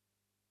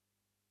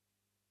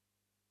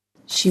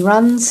 She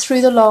runs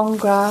through the long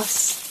grass,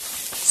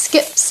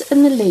 skips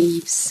in the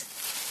leaves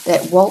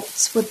that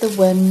waltz with the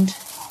wind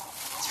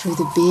through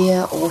the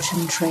bare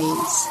autumn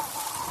trees.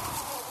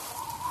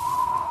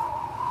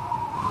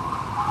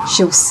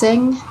 She'll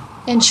sing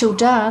and she'll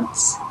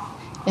dance,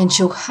 and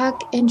she'll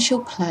hug and she'll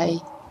play,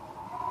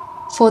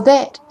 for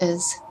that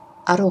is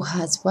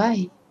Aroha's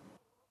way.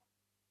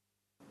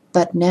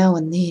 But now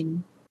and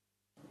then,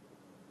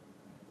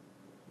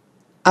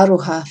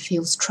 Aroha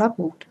feels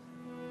troubled,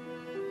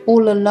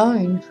 all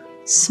alone,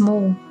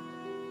 small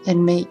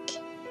and meek,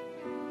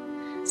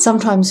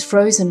 sometimes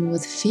frozen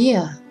with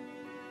fear,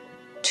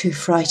 too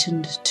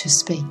frightened to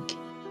speak.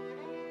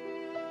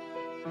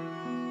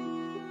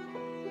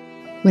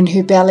 When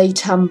her belly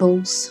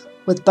tumbles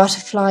with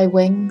butterfly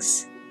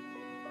wings,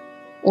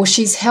 or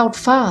she's held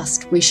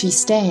fast where she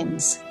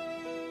stands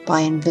by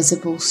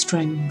invisible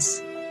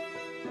strings.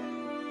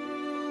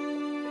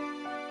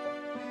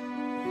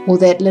 Or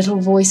that little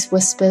voice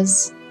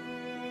whispers,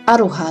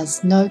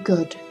 Aroha's no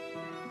good.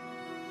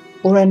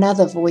 Or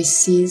another voice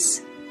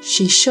says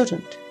she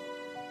shouldn't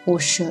or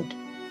should.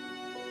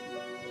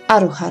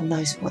 Aroha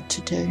knows what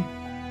to do.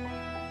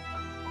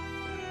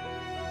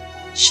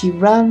 She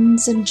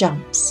runs and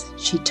jumps,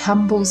 she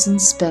tumbles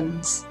and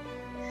spins,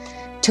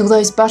 till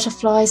those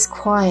butterflies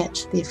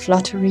quiet their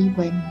fluttery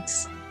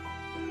wings.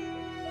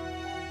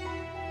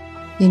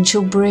 Then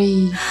she'll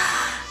breathe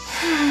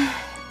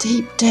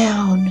deep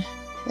down,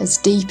 as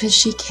deep as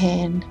she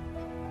can,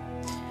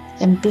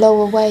 and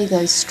blow away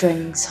those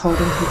strings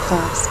holding her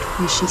fast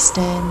where she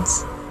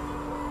stands.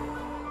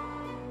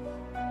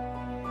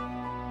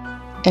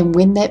 And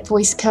when that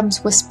voice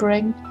comes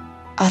whispering,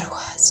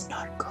 Aroha's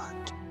no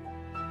good,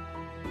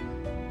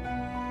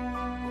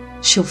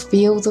 she'll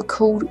feel the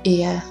cool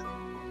air,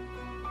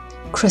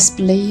 crisp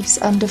leaves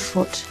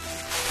underfoot,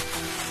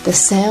 the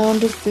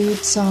sound of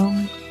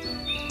birdsong,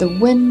 the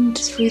wind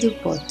through the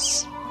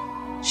woods.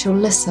 She'll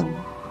listen,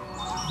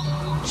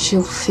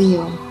 she'll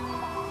feel,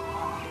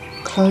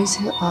 close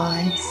her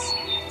eyes,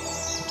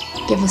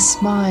 give a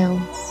smile,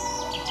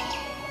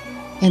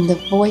 and the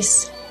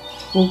voice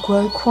will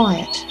grow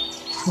quiet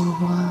for a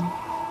while.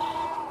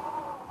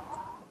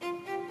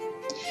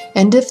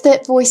 And if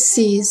that voice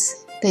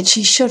says that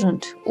she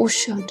shouldn't or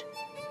should,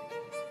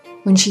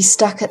 when she's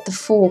stuck at the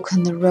fork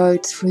in the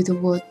road through the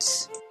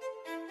woods,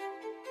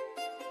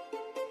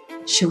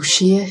 she'll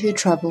share her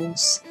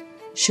troubles,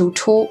 she'll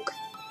talk,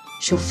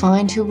 she'll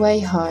find her way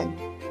home,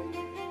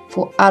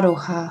 for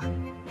Aroha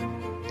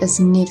is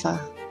never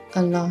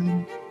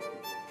alone.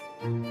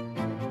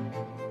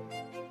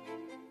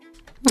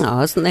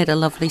 Oh, isn't that a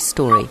lovely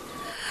story?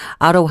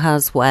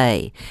 Aroha's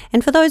way.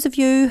 And for those of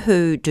you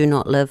who do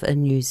not live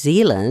in New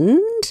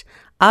Zealand,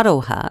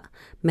 Aroha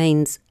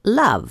means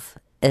love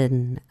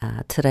in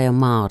te reo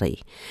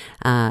Māori.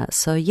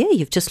 So yeah,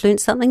 you've just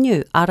learnt something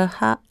new.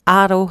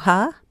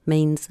 Aroha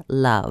means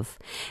love.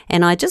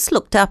 And I just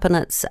looked up, and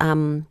it's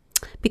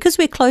because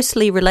we're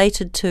closely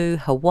related to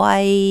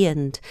Hawaii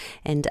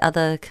and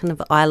other kind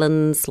of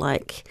islands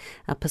like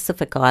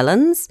Pacific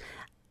Islands,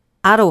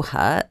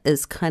 Aroha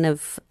is kind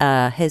of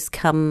has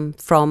come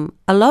from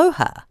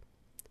aloha.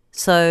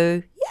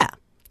 So yeah,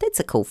 that's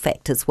a cool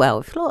fact as well.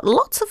 We've got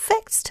lots of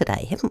facts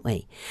today, haven't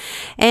we?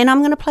 And I'm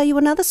going to play you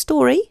another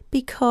story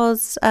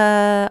because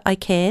I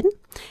can,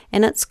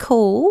 and it's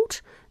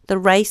called The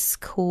Race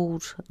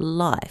Called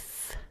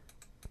Life.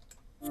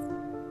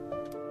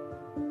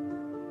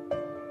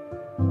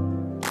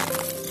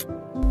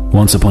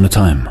 Once upon a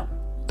time,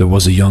 there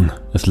was a young,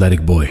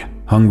 athletic boy,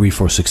 hungry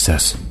for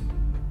success,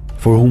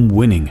 for whom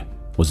winning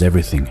was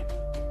everything.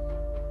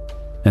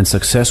 And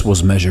success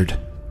was measured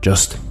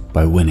just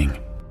by winning.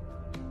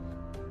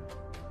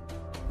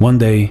 One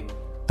day,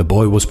 the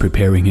boy was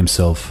preparing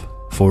himself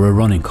for a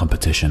running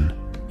competition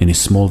in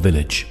his small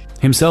village,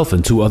 himself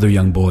and 2 other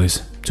young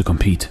boys to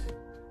compete.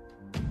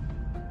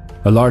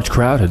 A large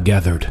crowd had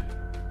gathered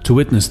to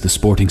witness the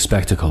sporting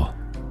spectacle,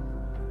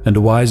 and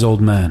a wise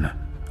old man,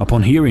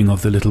 upon hearing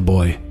of the little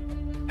boy,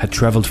 had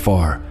travelled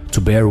far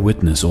to bear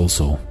witness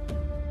also.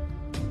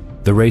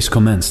 The race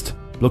commenced,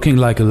 looking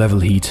like a level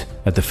heat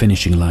at the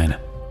finishing line.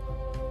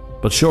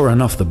 But sure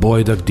enough, the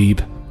boy dug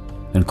deep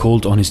and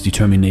called on his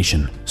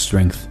determination,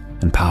 strength,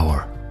 and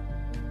power.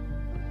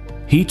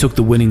 He took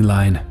the winning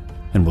line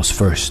and was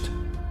first.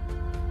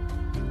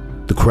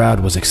 The crowd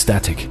was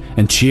ecstatic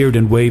and cheered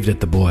and waved at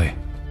the boy.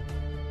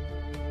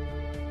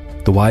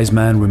 The wise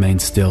man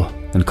remained still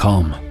and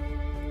calm,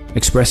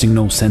 expressing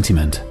no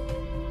sentiment.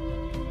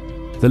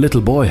 The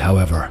little boy,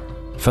 however,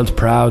 felt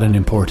proud and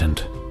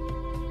important.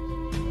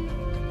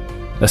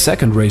 A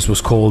second race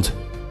was called,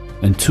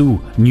 and 2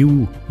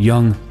 new,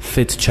 young,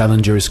 fit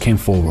challengers came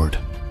forward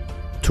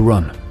to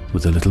run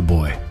with the little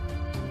boy.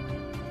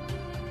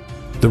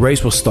 The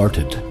race was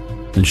started,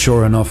 and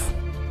sure enough,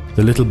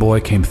 the little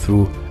boy came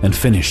through and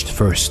finished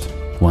first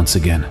once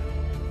again.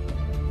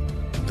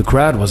 The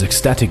crowd was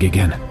ecstatic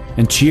again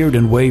and cheered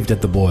and waved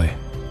at the boy.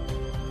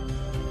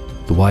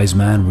 The wise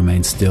man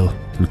remained still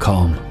and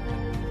calm,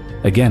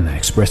 again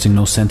expressing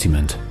no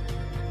sentiment.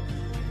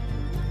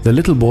 The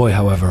little boy,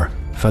 however,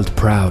 felt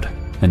proud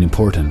and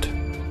important.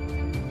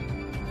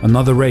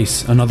 Another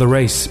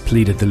race,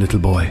 pleaded the little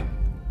boy.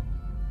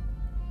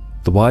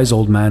 The wise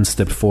old man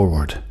stepped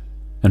forward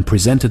and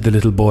presented the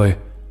little boy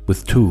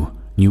with 2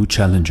 new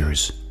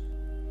challengers,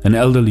 an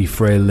elderly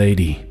frail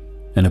lady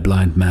and a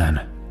blind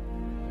man.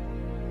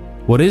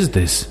 "What is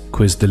this?"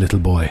 quizzed the little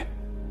boy.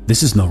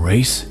 "This is no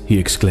race," he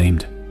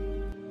exclaimed.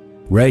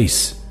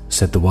 "Race,"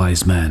 said the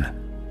wise man.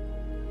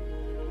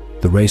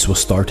 The race was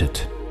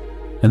started,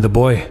 and the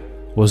boy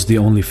was the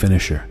only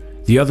finisher.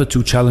 The other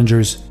 2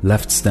 challengers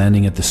left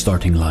standing at the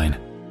starting line.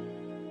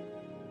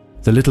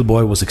 The little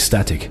boy was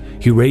ecstatic.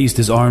 He raised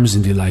his arms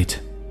in delight.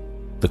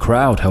 The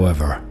crowd,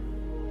 however,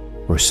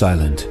 were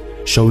silent,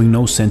 showing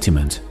no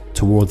sentiment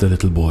toward the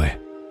little boy.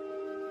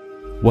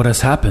 "What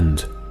has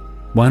happened?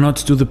 Why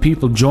not do the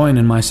people join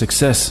in my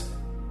success?"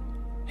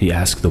 he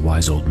asked the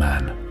wise old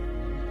man.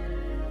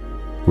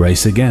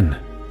 "Race again,"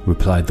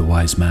 replied the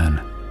wise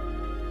man.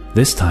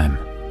 "This time,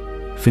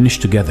 finish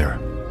together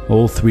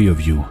all three of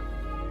you,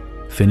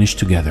 finish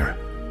together,"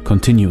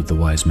 continued the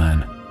wise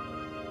man.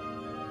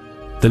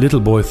 The little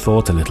boy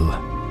thought a little,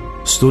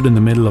 stood in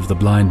the middle of the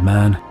blind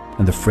man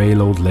and the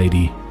frail old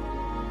lady,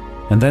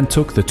 and then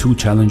took the two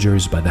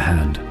challengers by the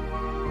hand.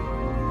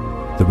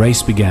 The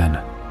race began,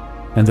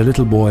 and the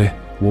little boy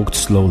walked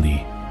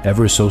slowly,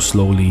 ever so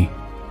slowly,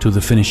 to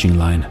the finishing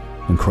line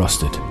and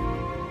crossed it.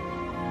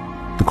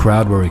 The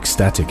crowd were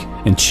ecstatic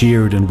and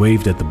cheered and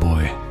waved at the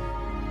boy.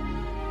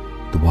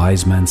 The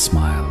wise man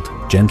smiled,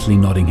 gently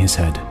nodding his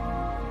head.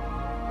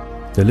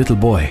 The little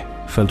boy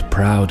felt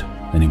proud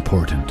and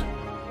important.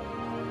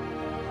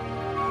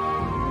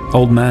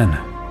 "Old man,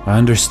 I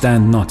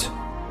understand not.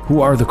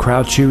 Who are the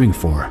crowd cheering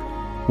for?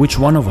 Which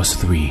one of us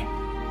three?"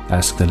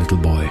 asked the little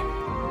boy.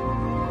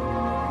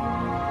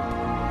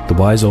 The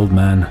wise old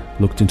man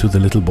looked into the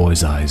little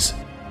boy's eyes,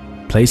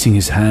 placing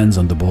his hands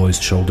on the boy's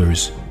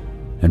shoulders,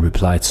 and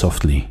replied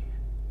softly,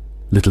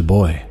 "Little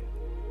boy,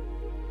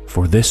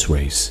 for this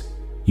race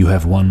you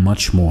have won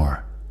much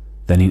more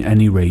than in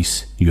any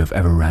race you have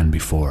ever ran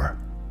before.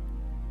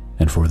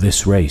 And for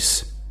this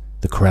race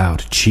the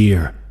crowd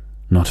cheer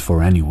not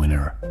for any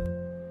winner."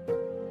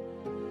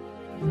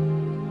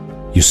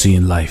 You see,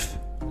 in life,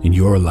 in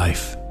your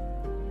life,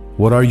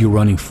 what are you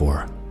running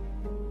for?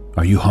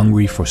 Are you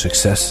hungry for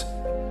success?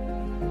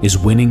 Is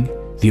winning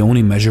the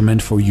only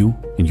measurement for you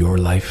in your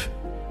life?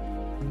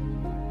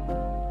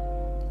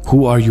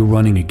 Who are you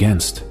running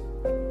against?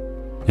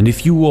 And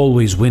if you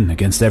always win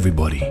against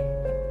everybody,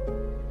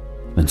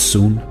 then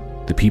soon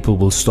the people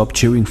will stop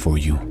cheering for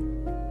you.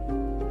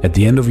 At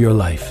the end of your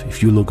life,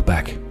 if you look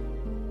back,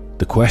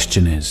 the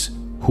question is,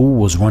 who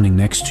was running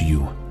next to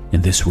you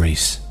in this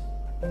race?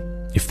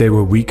 If they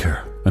were weaker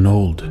and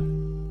old,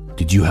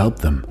 did you help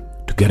them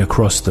to get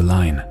across the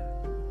line?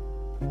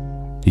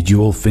 Did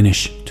you all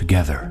finish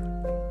together?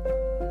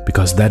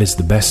 Because that is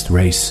the best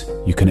race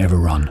you can ever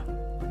run.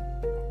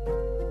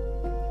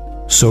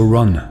 So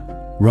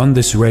run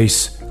this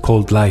race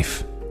called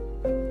life.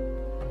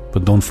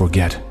 But don't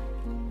forget,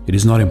 it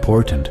is not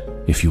important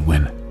if you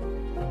win.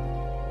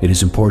 It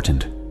is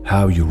important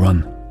how you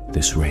run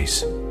this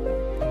race.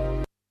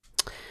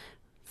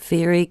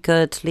 Very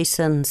good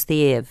lessons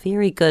there.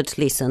 Very good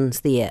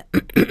lessons there.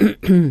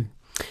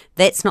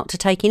 That's not to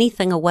take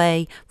anything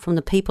away from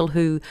the people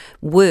who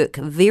work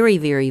very,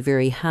 very,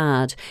 very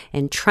hard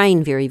and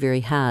train very,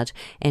 very hard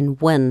and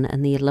win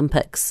in the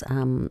Olympics.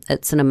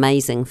 It's an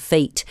amazing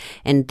feat.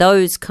 And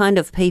those kind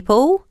of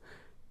people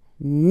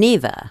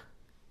never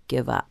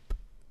give up.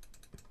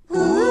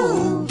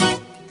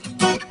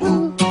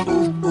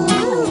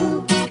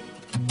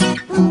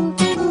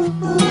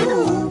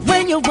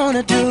 When you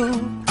wanna do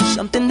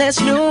something that's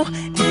new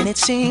and it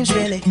seems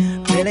really,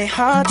 really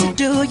hard to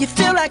do, you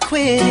feel like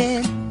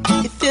quitting,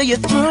 you feel you're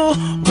through.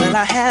 Well,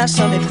 I have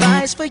some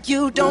advice for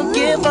you. Don't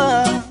give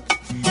up,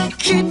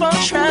 keep on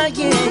trying,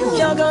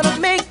 you're gonna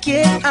make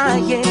it. I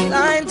ain't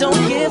lying,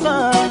 don't give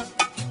up,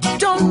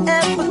 don't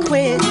ever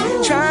quit.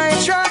 Try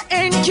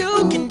and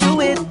you can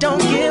do it.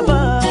 Don't give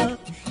up,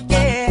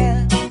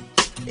 yeah.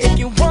 If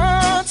you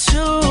want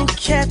to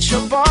catch a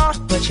ball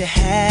but you're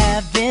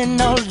having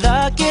no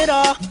luck at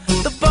all,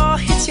 the ball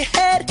hits your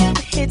head, it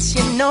hits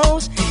your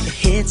nose, it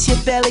hits your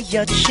belly,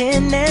 your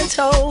chin and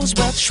toes.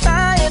 Well,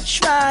 try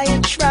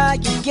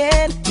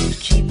again.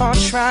 Keep on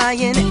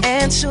trying,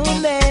 and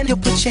soon then you'll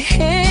put your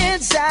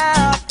hands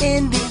out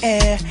in the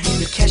air.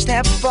 You'll catch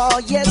that ball,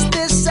 yes,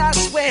 this I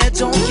swear.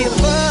 Don't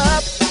give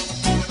up,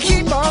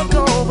 keep on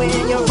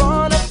going. You're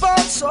on a ball,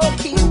 so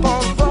keep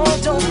on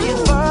rolling. Don't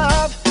give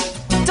up,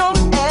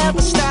 don't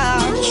ever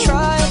stop.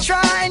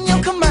 Try and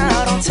you'll come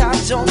out on top.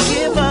 Don't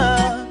give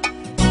up.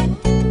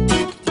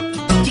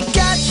 You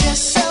got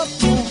yourself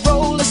new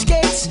roller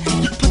skates,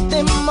 you put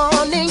them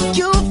on and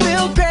you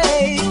feel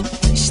great.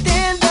 You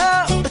stand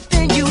up, but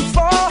then you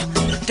fall.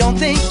 Don't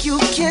think you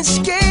can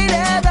skate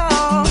at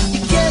all. You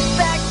get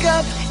back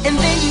up and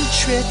then you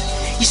trip.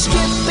 You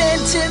skip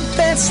and tip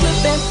and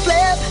slip and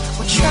flip.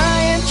 Well, try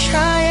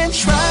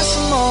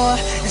some more,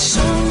 and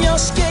soon you're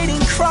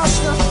skating across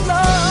the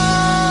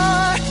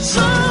floor.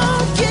 So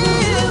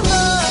give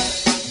up,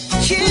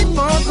 keep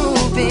on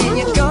moving.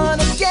 You're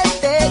gonna get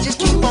there, just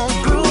keep on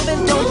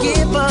grooving. Don't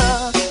give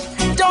up,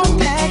 don't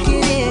pack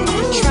it in.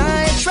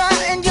 Try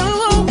and you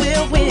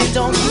will win.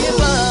 Don't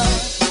give up,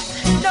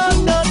 no,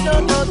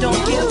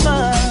 don't give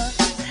up.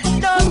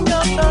 No,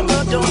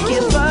 don't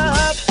give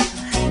up.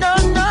 No,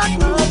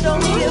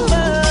 don't give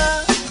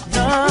up.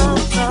 No,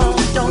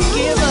 don't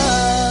give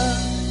up.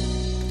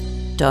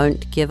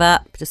 Don't give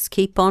up. Just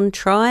keep on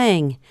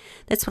trying.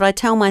 That's what I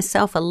tell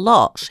myself a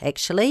lot,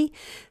 actually.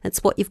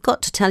 It's what you've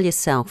got to tell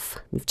yourself.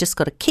 You've just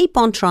got to keep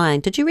on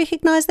trying. Did you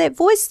recognise that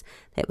voice?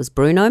 That was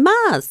Bruno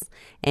Mars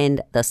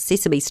and the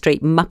Sesame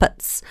Street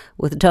Muppets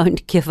with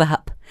Don't Give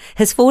Up.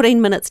 It's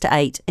 14 minutes to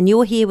 8 and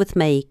you're here with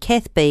me,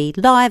 Kath B,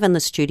 live in the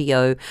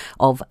studio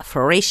of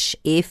Fresh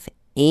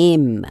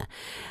FM.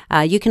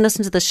 You can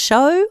listen to the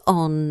show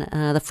on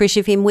the Fresh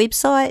FM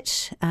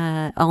website,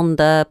 on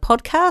the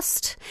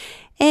podcast.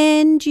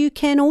 And you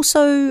can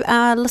also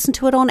listen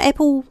to it on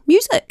Apple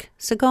Music.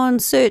 So go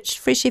and search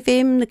Fresh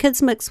FM, The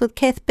Kids Mix with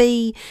Kath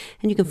B,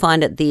 and you can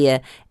find it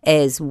there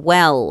as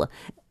well.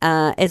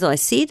 As I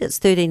said, it's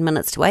 13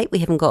 minutes to 8. We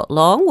haven't got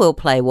long. We'll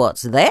play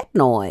What's That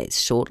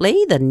Noise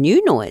shortly, the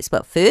new noise.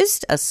 But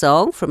first, a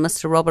song from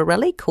Mr.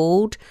 Robberelli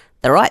called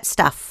The Right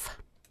Stuff.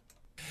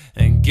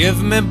 And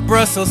give me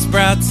Brussels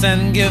sprouts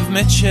and give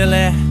me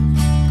chili.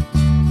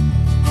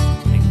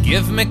 And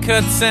give me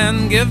cuts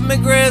and give me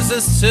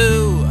grazes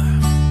too.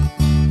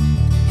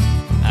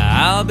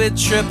 I'll be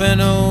tripping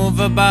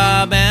over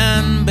Bob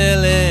and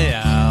Billy.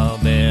 I'll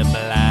be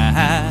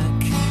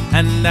black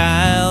and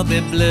I'll be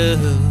blue.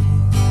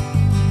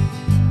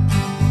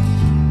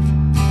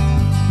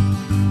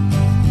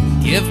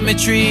 Give me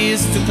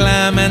trees to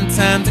climb and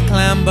time to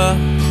clamber.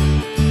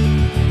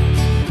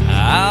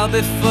 I'll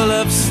be full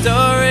of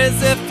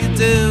stories if you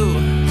do.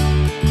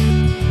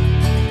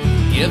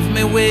 Give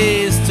me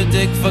ways to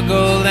dig for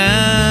gold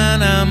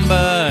and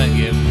amber.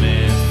 Give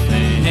me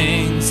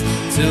things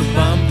to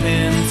bump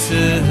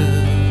into.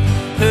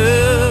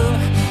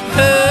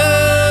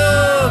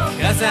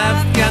 Cause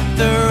I've got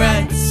the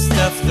right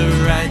stuff, the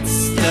right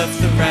stuff,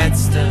 the right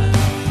stuff.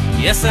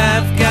 Yes,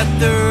 I've got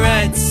the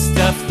right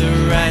stuff, the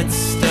right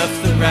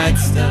stuff, the right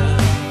stuff.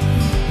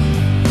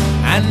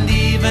 And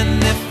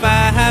even if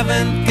I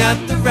haven't got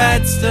the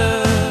right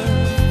stuff,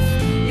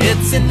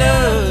 it's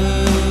enough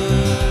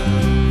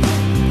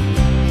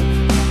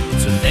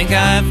to think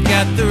I've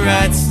got the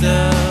right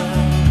stuff.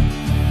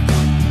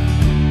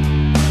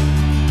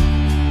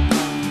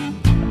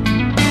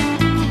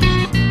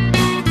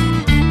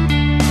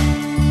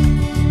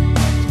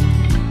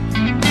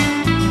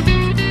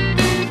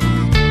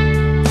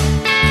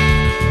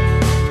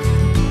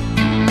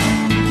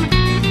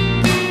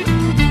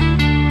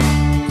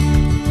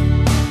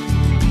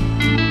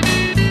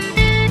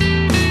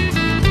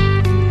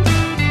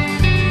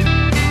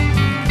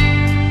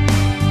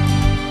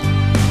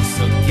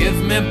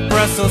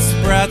 Brussels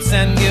sprouts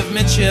and give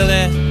me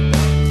chili.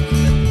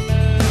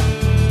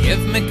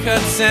 Give me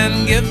cuts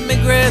and give me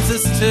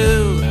grazes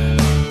too.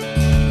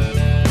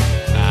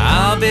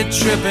 I'll be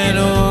tripping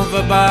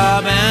over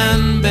Bob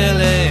and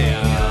Billy.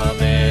 I'll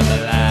be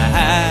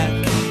black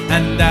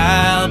and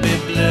I'll be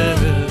blue.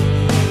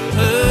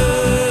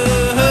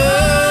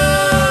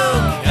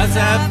 Cause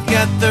I've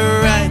got the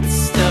right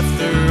stuff,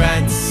 the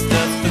right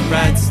stuff, the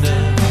right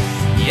stuff.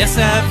 Yes,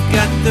 I've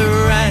got the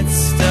right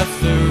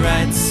stuff, the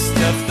right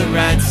stuff, the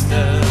right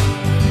stuff.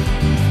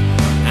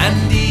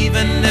 And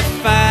even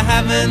if I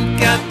haven't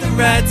got the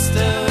right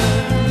stuff,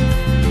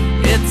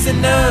 it's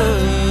enough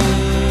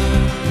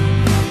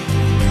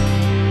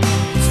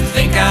to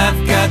think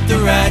I've got the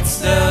right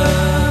stuff.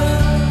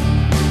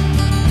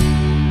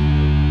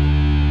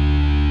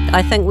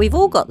 I think we've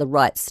all got the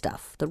right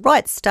stuff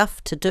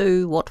to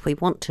do what we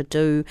want to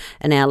do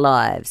in our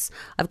lives.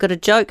 I've got a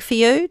joke for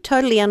you,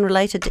 totally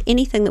unrelated to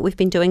anything that we've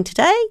been doing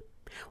today.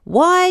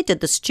 Why did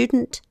the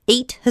student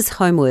eat his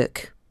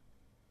homework?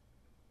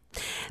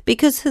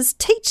 Because his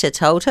teacher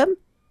told him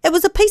it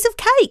was a piece of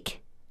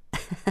cake.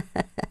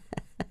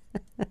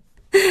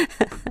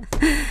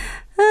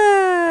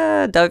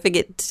 Don't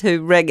forget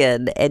to ring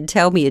in and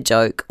tell me a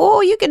joke,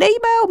 or you can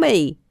email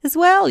me as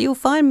well. You'll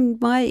find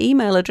my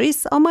email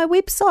address on my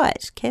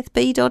website,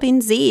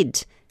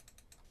 kathb.nz.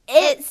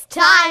 It's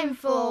time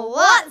for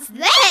What's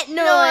That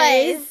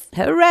Noise?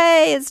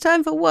 Hooray, it's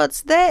time for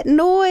What's That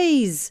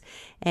Noise?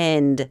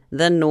 And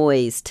the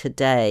noise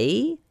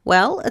today,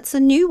 well, it's a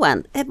new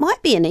one. It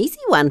might be an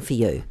easy one for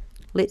you.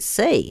 Let's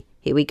see.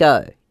 Here we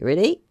go. You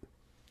ready?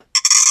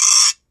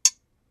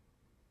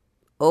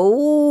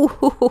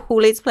 Oh,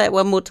 let's play it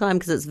one more time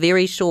because it's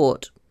very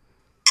short.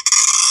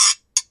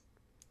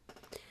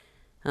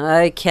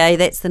 Okay,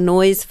 that's the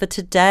noise for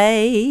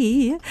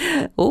today.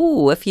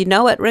 Oh, if you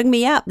know it, ring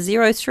me up,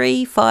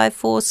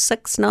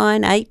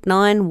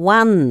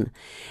 0354698991.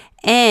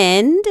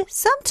 And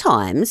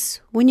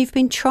sometimes when you've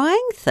been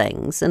trying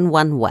things in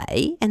one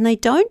way and they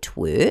don't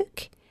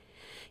work,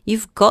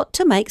 you've got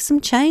to make some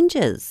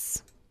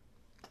changes.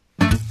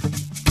 I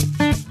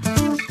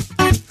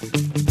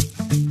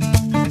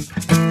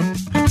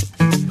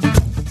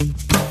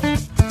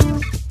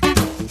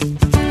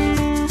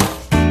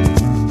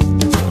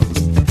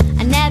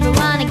never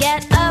wanna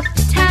get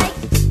uptight,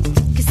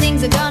 'cause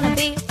things are gonna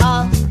be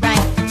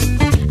alright.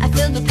 I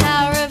feel the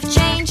power of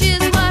change is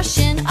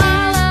washing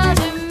all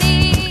over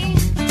me.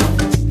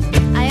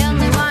 I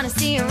only wanna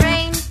see a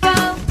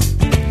rainbow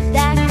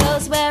that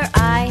goes where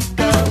I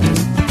go.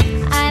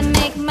 I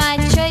make my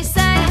choice,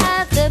 I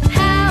have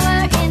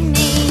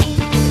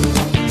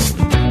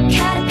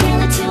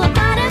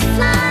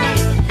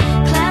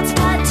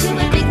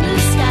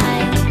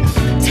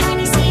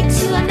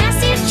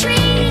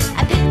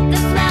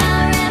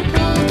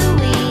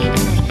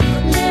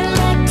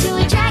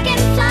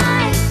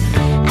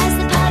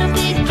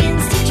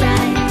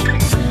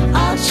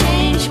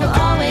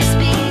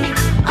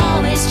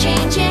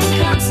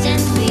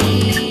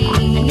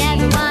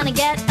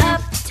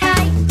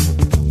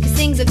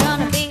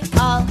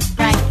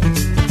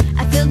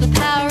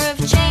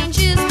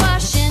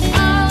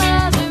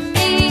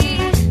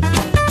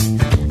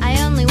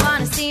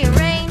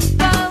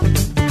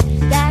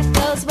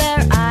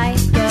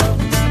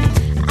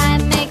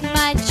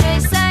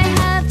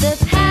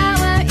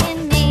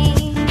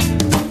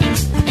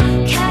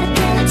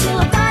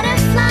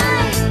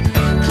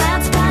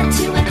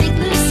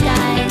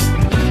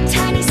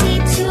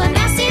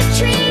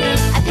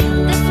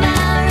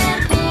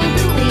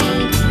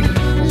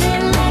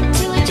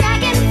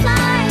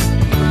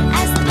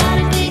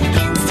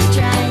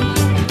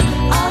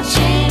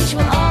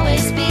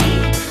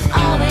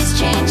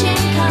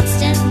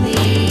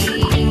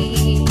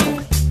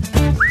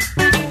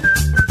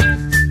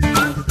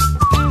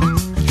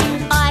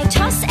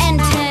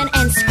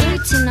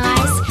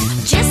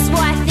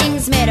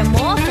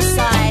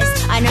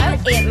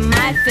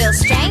might feel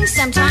strange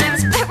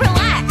sometimes, but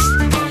relax.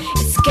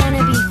 It's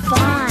gonna be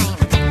fine,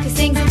 'cause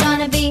things are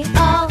gonna be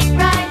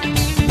alright.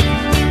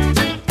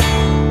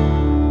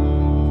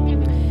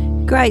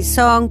 Great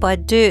song by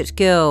Dirt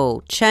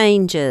Girl,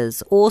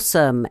 Changes,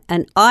 awesome.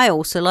 And I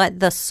also like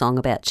this song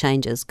about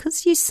changes,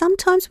 because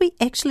sometimes we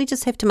actually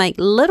just have to make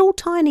little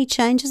tiny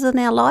changes in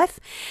our life,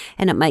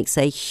 and it makes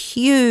a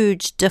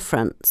huge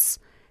difference.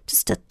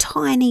 Just a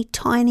tiny,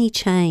 tiny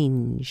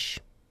change.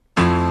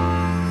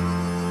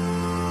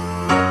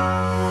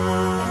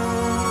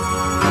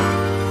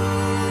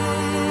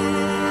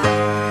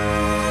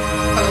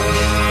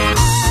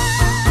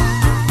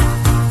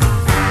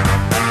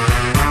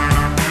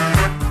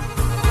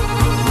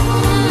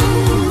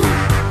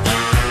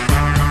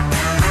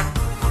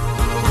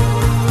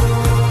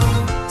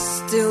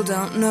 Still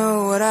don't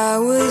know what I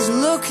was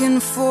looking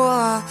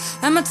for,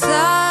 and my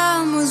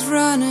time was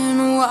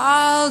running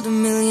wild, a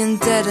million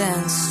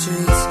dead-end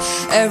streets.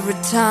 Every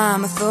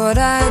time I thought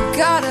I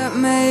got it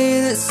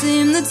made, it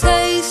seemed the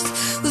taste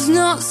was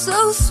not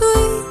so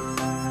sweet.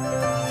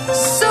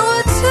 So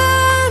I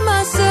turned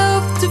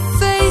myself to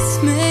face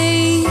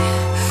me,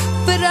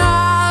 but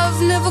I've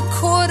never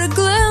caught a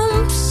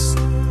glimpse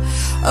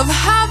of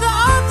how the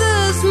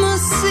others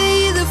must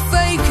see the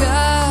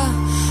faker.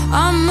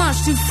 I'm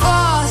much too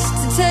fast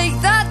to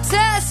take that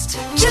test.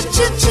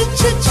 Changes.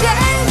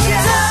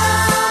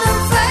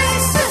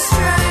 Face the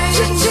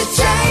strange.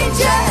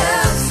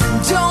 Changes.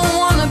 Don't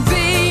wanna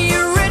be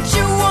a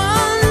richer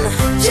one.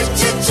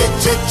 Changes.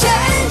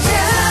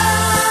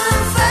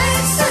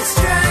 Face the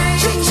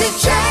strange.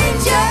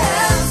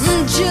 Changes.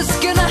 I'm just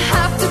gonna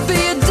have to be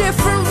a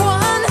different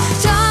one.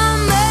 Time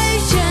may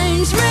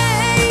change me,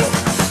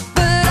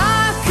 but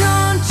I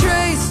can't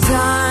trace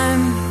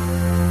time.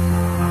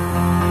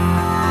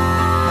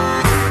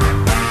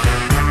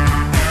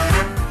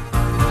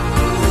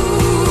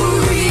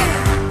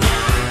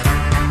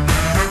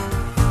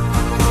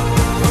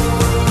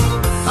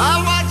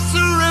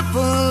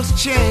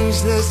 Change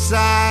their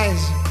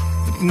size,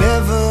 but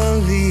never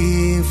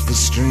leave the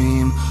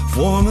stream,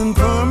 forming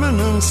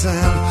permanent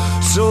sand.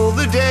 So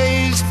the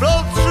days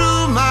float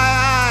through my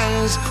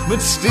eyes,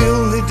 but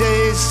still the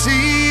days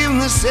seem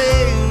the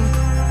same.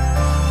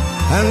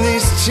 And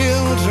these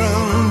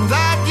children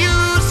that you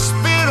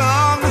spit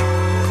on,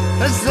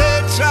 as they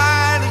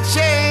try to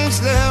change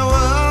their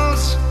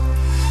worlds,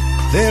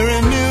 they're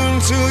immune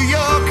to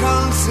your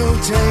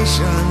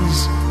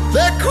consultations.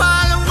 They're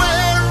quite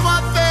aware of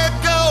what they're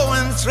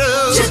going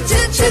through.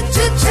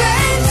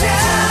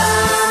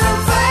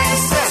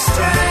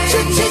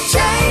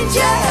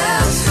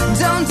 Changes.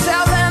 Don't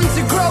tell them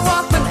to grow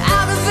up and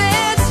out of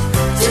it.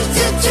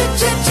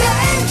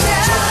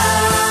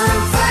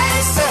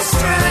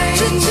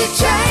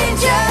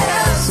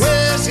 Changes.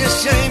 Where's your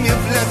shame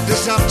you've left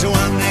us up to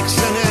our necks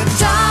in it?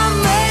 Time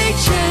may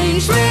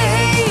change me,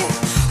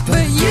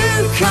 but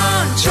you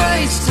can't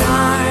trace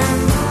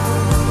time.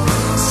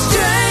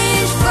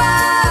 Strange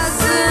fascination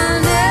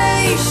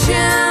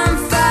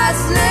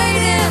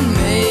fascinating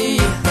me.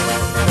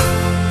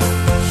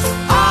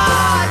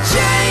 Our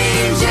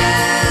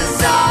changes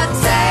are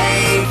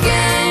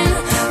taking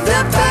the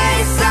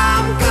pace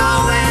I'm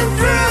going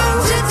through.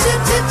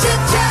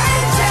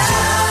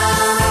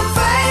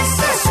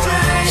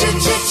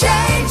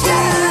 Changes.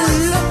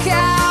 Look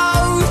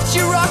out,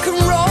 you rock and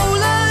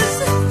rollers.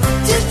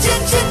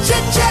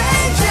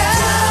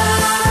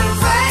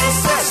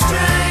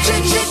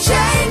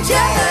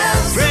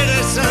 Changes.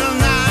 Pretty soon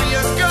now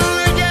you're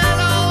gonna get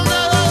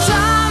older.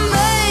 Time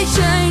may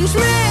change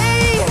me,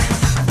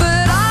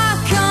 but I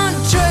can't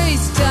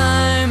trace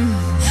time.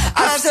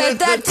 I've said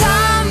that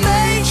time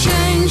may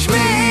change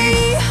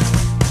me,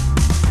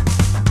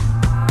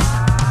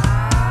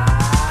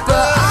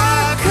 but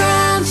I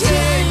can't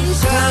change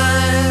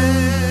time.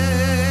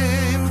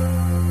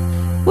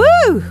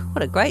 Woo!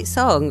 What a great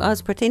song. I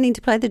was pretending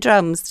to play the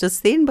drums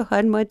just then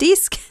behind my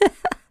desk.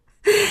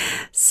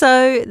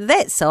 So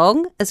that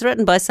song is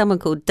written by someone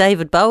called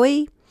David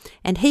Bowie,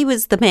 and he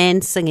was the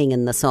man singing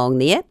in the song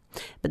there.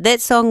 But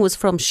that song was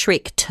from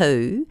Shrek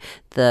 2.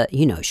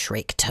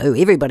 Shrek 2.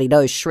 Everybody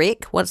knows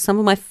Shrek. What's some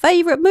of my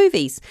favourite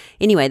movies?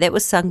 Anyway, that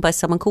was sung by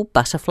someone called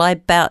Butterfly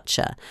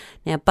Boucher.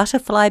 Now,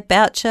 Butterfly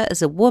Boucher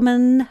is a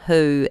woman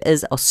who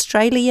is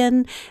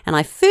Australian, and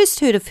I first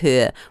heard of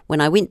her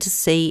when I went to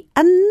see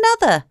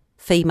another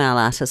female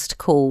artist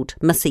called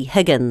Missy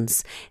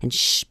Higgins, and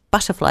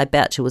Butterfly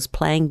Boucher was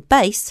playing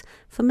bass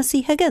for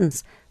Missy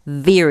Higgins.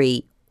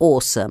 Very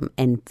awesome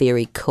and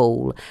very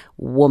cool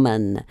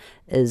woman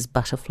is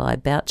Butterfly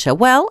Boucher.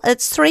 Well,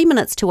 it's 3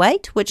 minutes to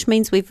 8, which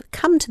means we've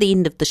come to the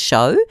end of the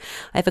show.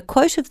 I have a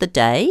quote of the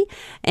day,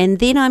 and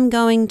then I'm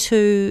going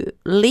to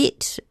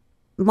let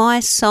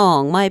my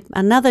song,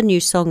 another new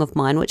song of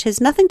mine, which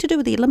has nothing to do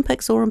with the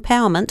Olympics or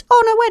empowerment.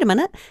 Oh, no, wait a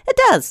minute. It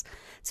does.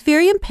 It's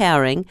very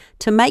empowering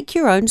to make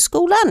your own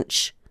school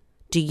lunch.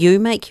 Do you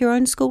make your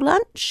own school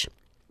lunch?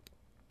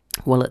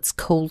 Well, it's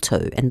cool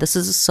too. And this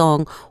is a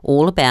song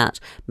all about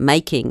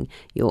making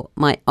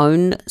my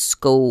own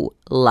school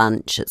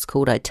lunch. It's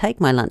called I Take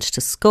My Lunch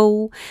to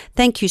School.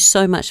 Thank you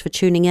so much for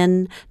tuning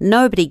in.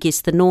 Nobody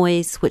guessed the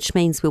noise, which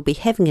means we'll be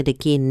having it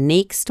again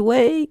next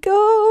week.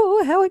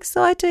 Oh, how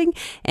exciting.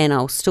 And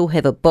I'll still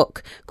have a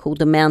book called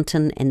The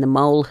Mountain and the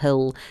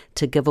Molehill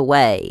to give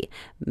away.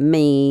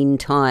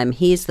 Meantime,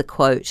 here's the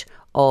quote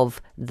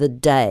of the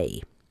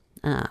day.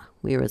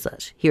 Where is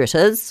it? Here it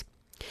is.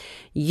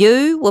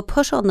 You were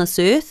put on this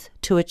earth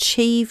to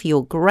achieve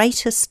your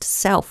greatest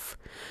self,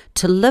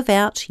 to live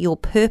out your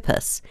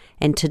purpose,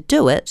 and to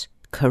do it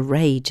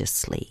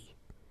courageously.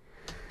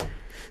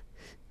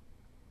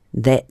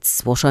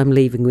 That's what I'm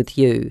leaving with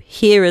you.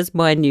 Here is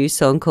my new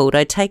song called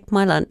I Take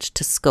My Lunch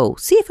to School.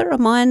 See if it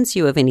reminds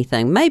you of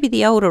anything. Maybe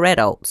the older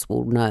adults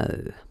will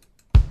know.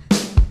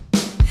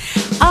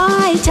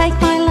 I take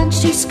my lunch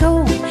to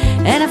school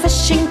in a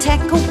fishing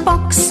tackle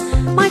box.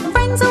 My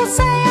friends all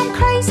say I'm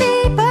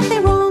crazy, but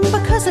they're wrong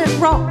because it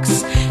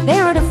rocks.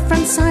 There are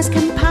different size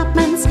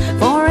compartments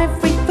for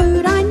every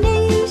food I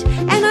need,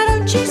 and I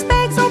don't choose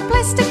bags or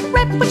plastic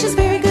wrap, which is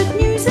very good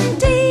news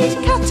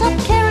indeed. Cut up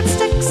carrot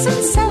sticks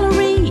and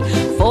celery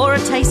for a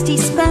tasty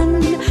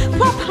spoon.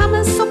 Plop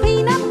hummus or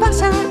peanut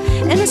butter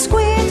in a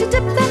square to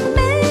dip them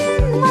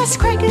in. Rice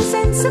crackers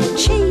and some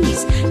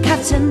cheese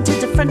cut into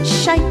different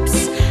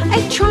shapes.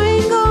 A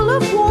triangle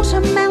of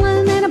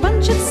watermelon and a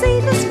bunch of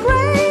seedless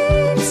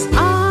grapes.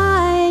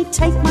 I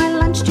take my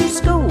lunch to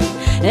school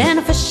in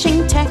a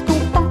fishing tackle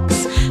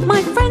box.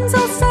 My friends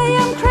all say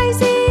I'm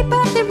crazy,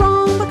 but they're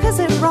wrong because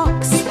it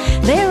rocks.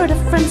 There are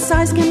different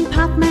size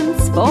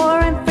compartments for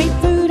every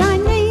food I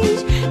need,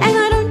 and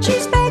I don't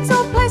choose bags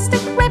or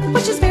plastic wrap,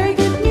 which is very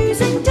good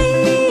news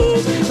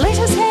indeed.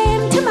 Lettuce,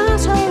 ham,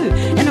 tomato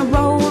in a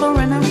roll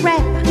or in a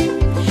wrap.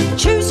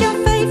 Choose your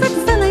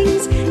favourite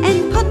fillings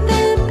and put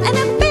them in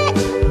a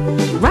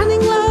bag.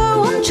 Running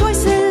low on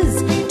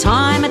choices,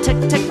 time a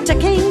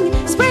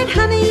tick-tick-ticking. Spread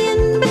honey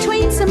in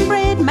between some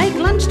bread, make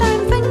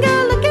lunchtime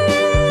finger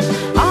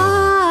licking.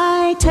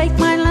 I take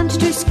my lunch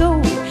to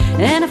school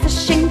in a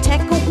fishing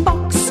tackle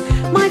box.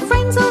 My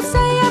friends all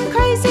say I'm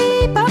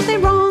crazy, but they're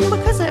wrong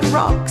because it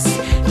rocks.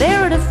 There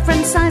are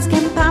different size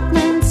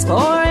compartments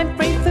for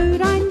every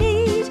food I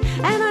need,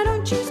 and I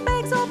don't choose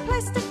bags or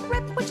plastic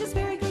wrap, which is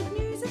very good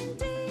news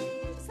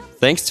indeed.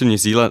 Thanks to New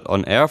Zealand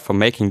On Air for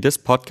making this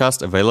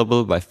podcast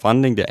available by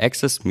funding the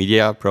Access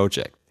Media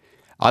project.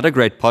 Other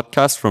great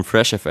podcasts from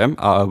Fresh FM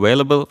are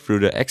available through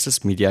the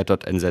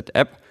accessmedia.nz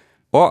app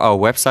or our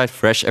website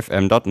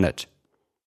freshfm.net.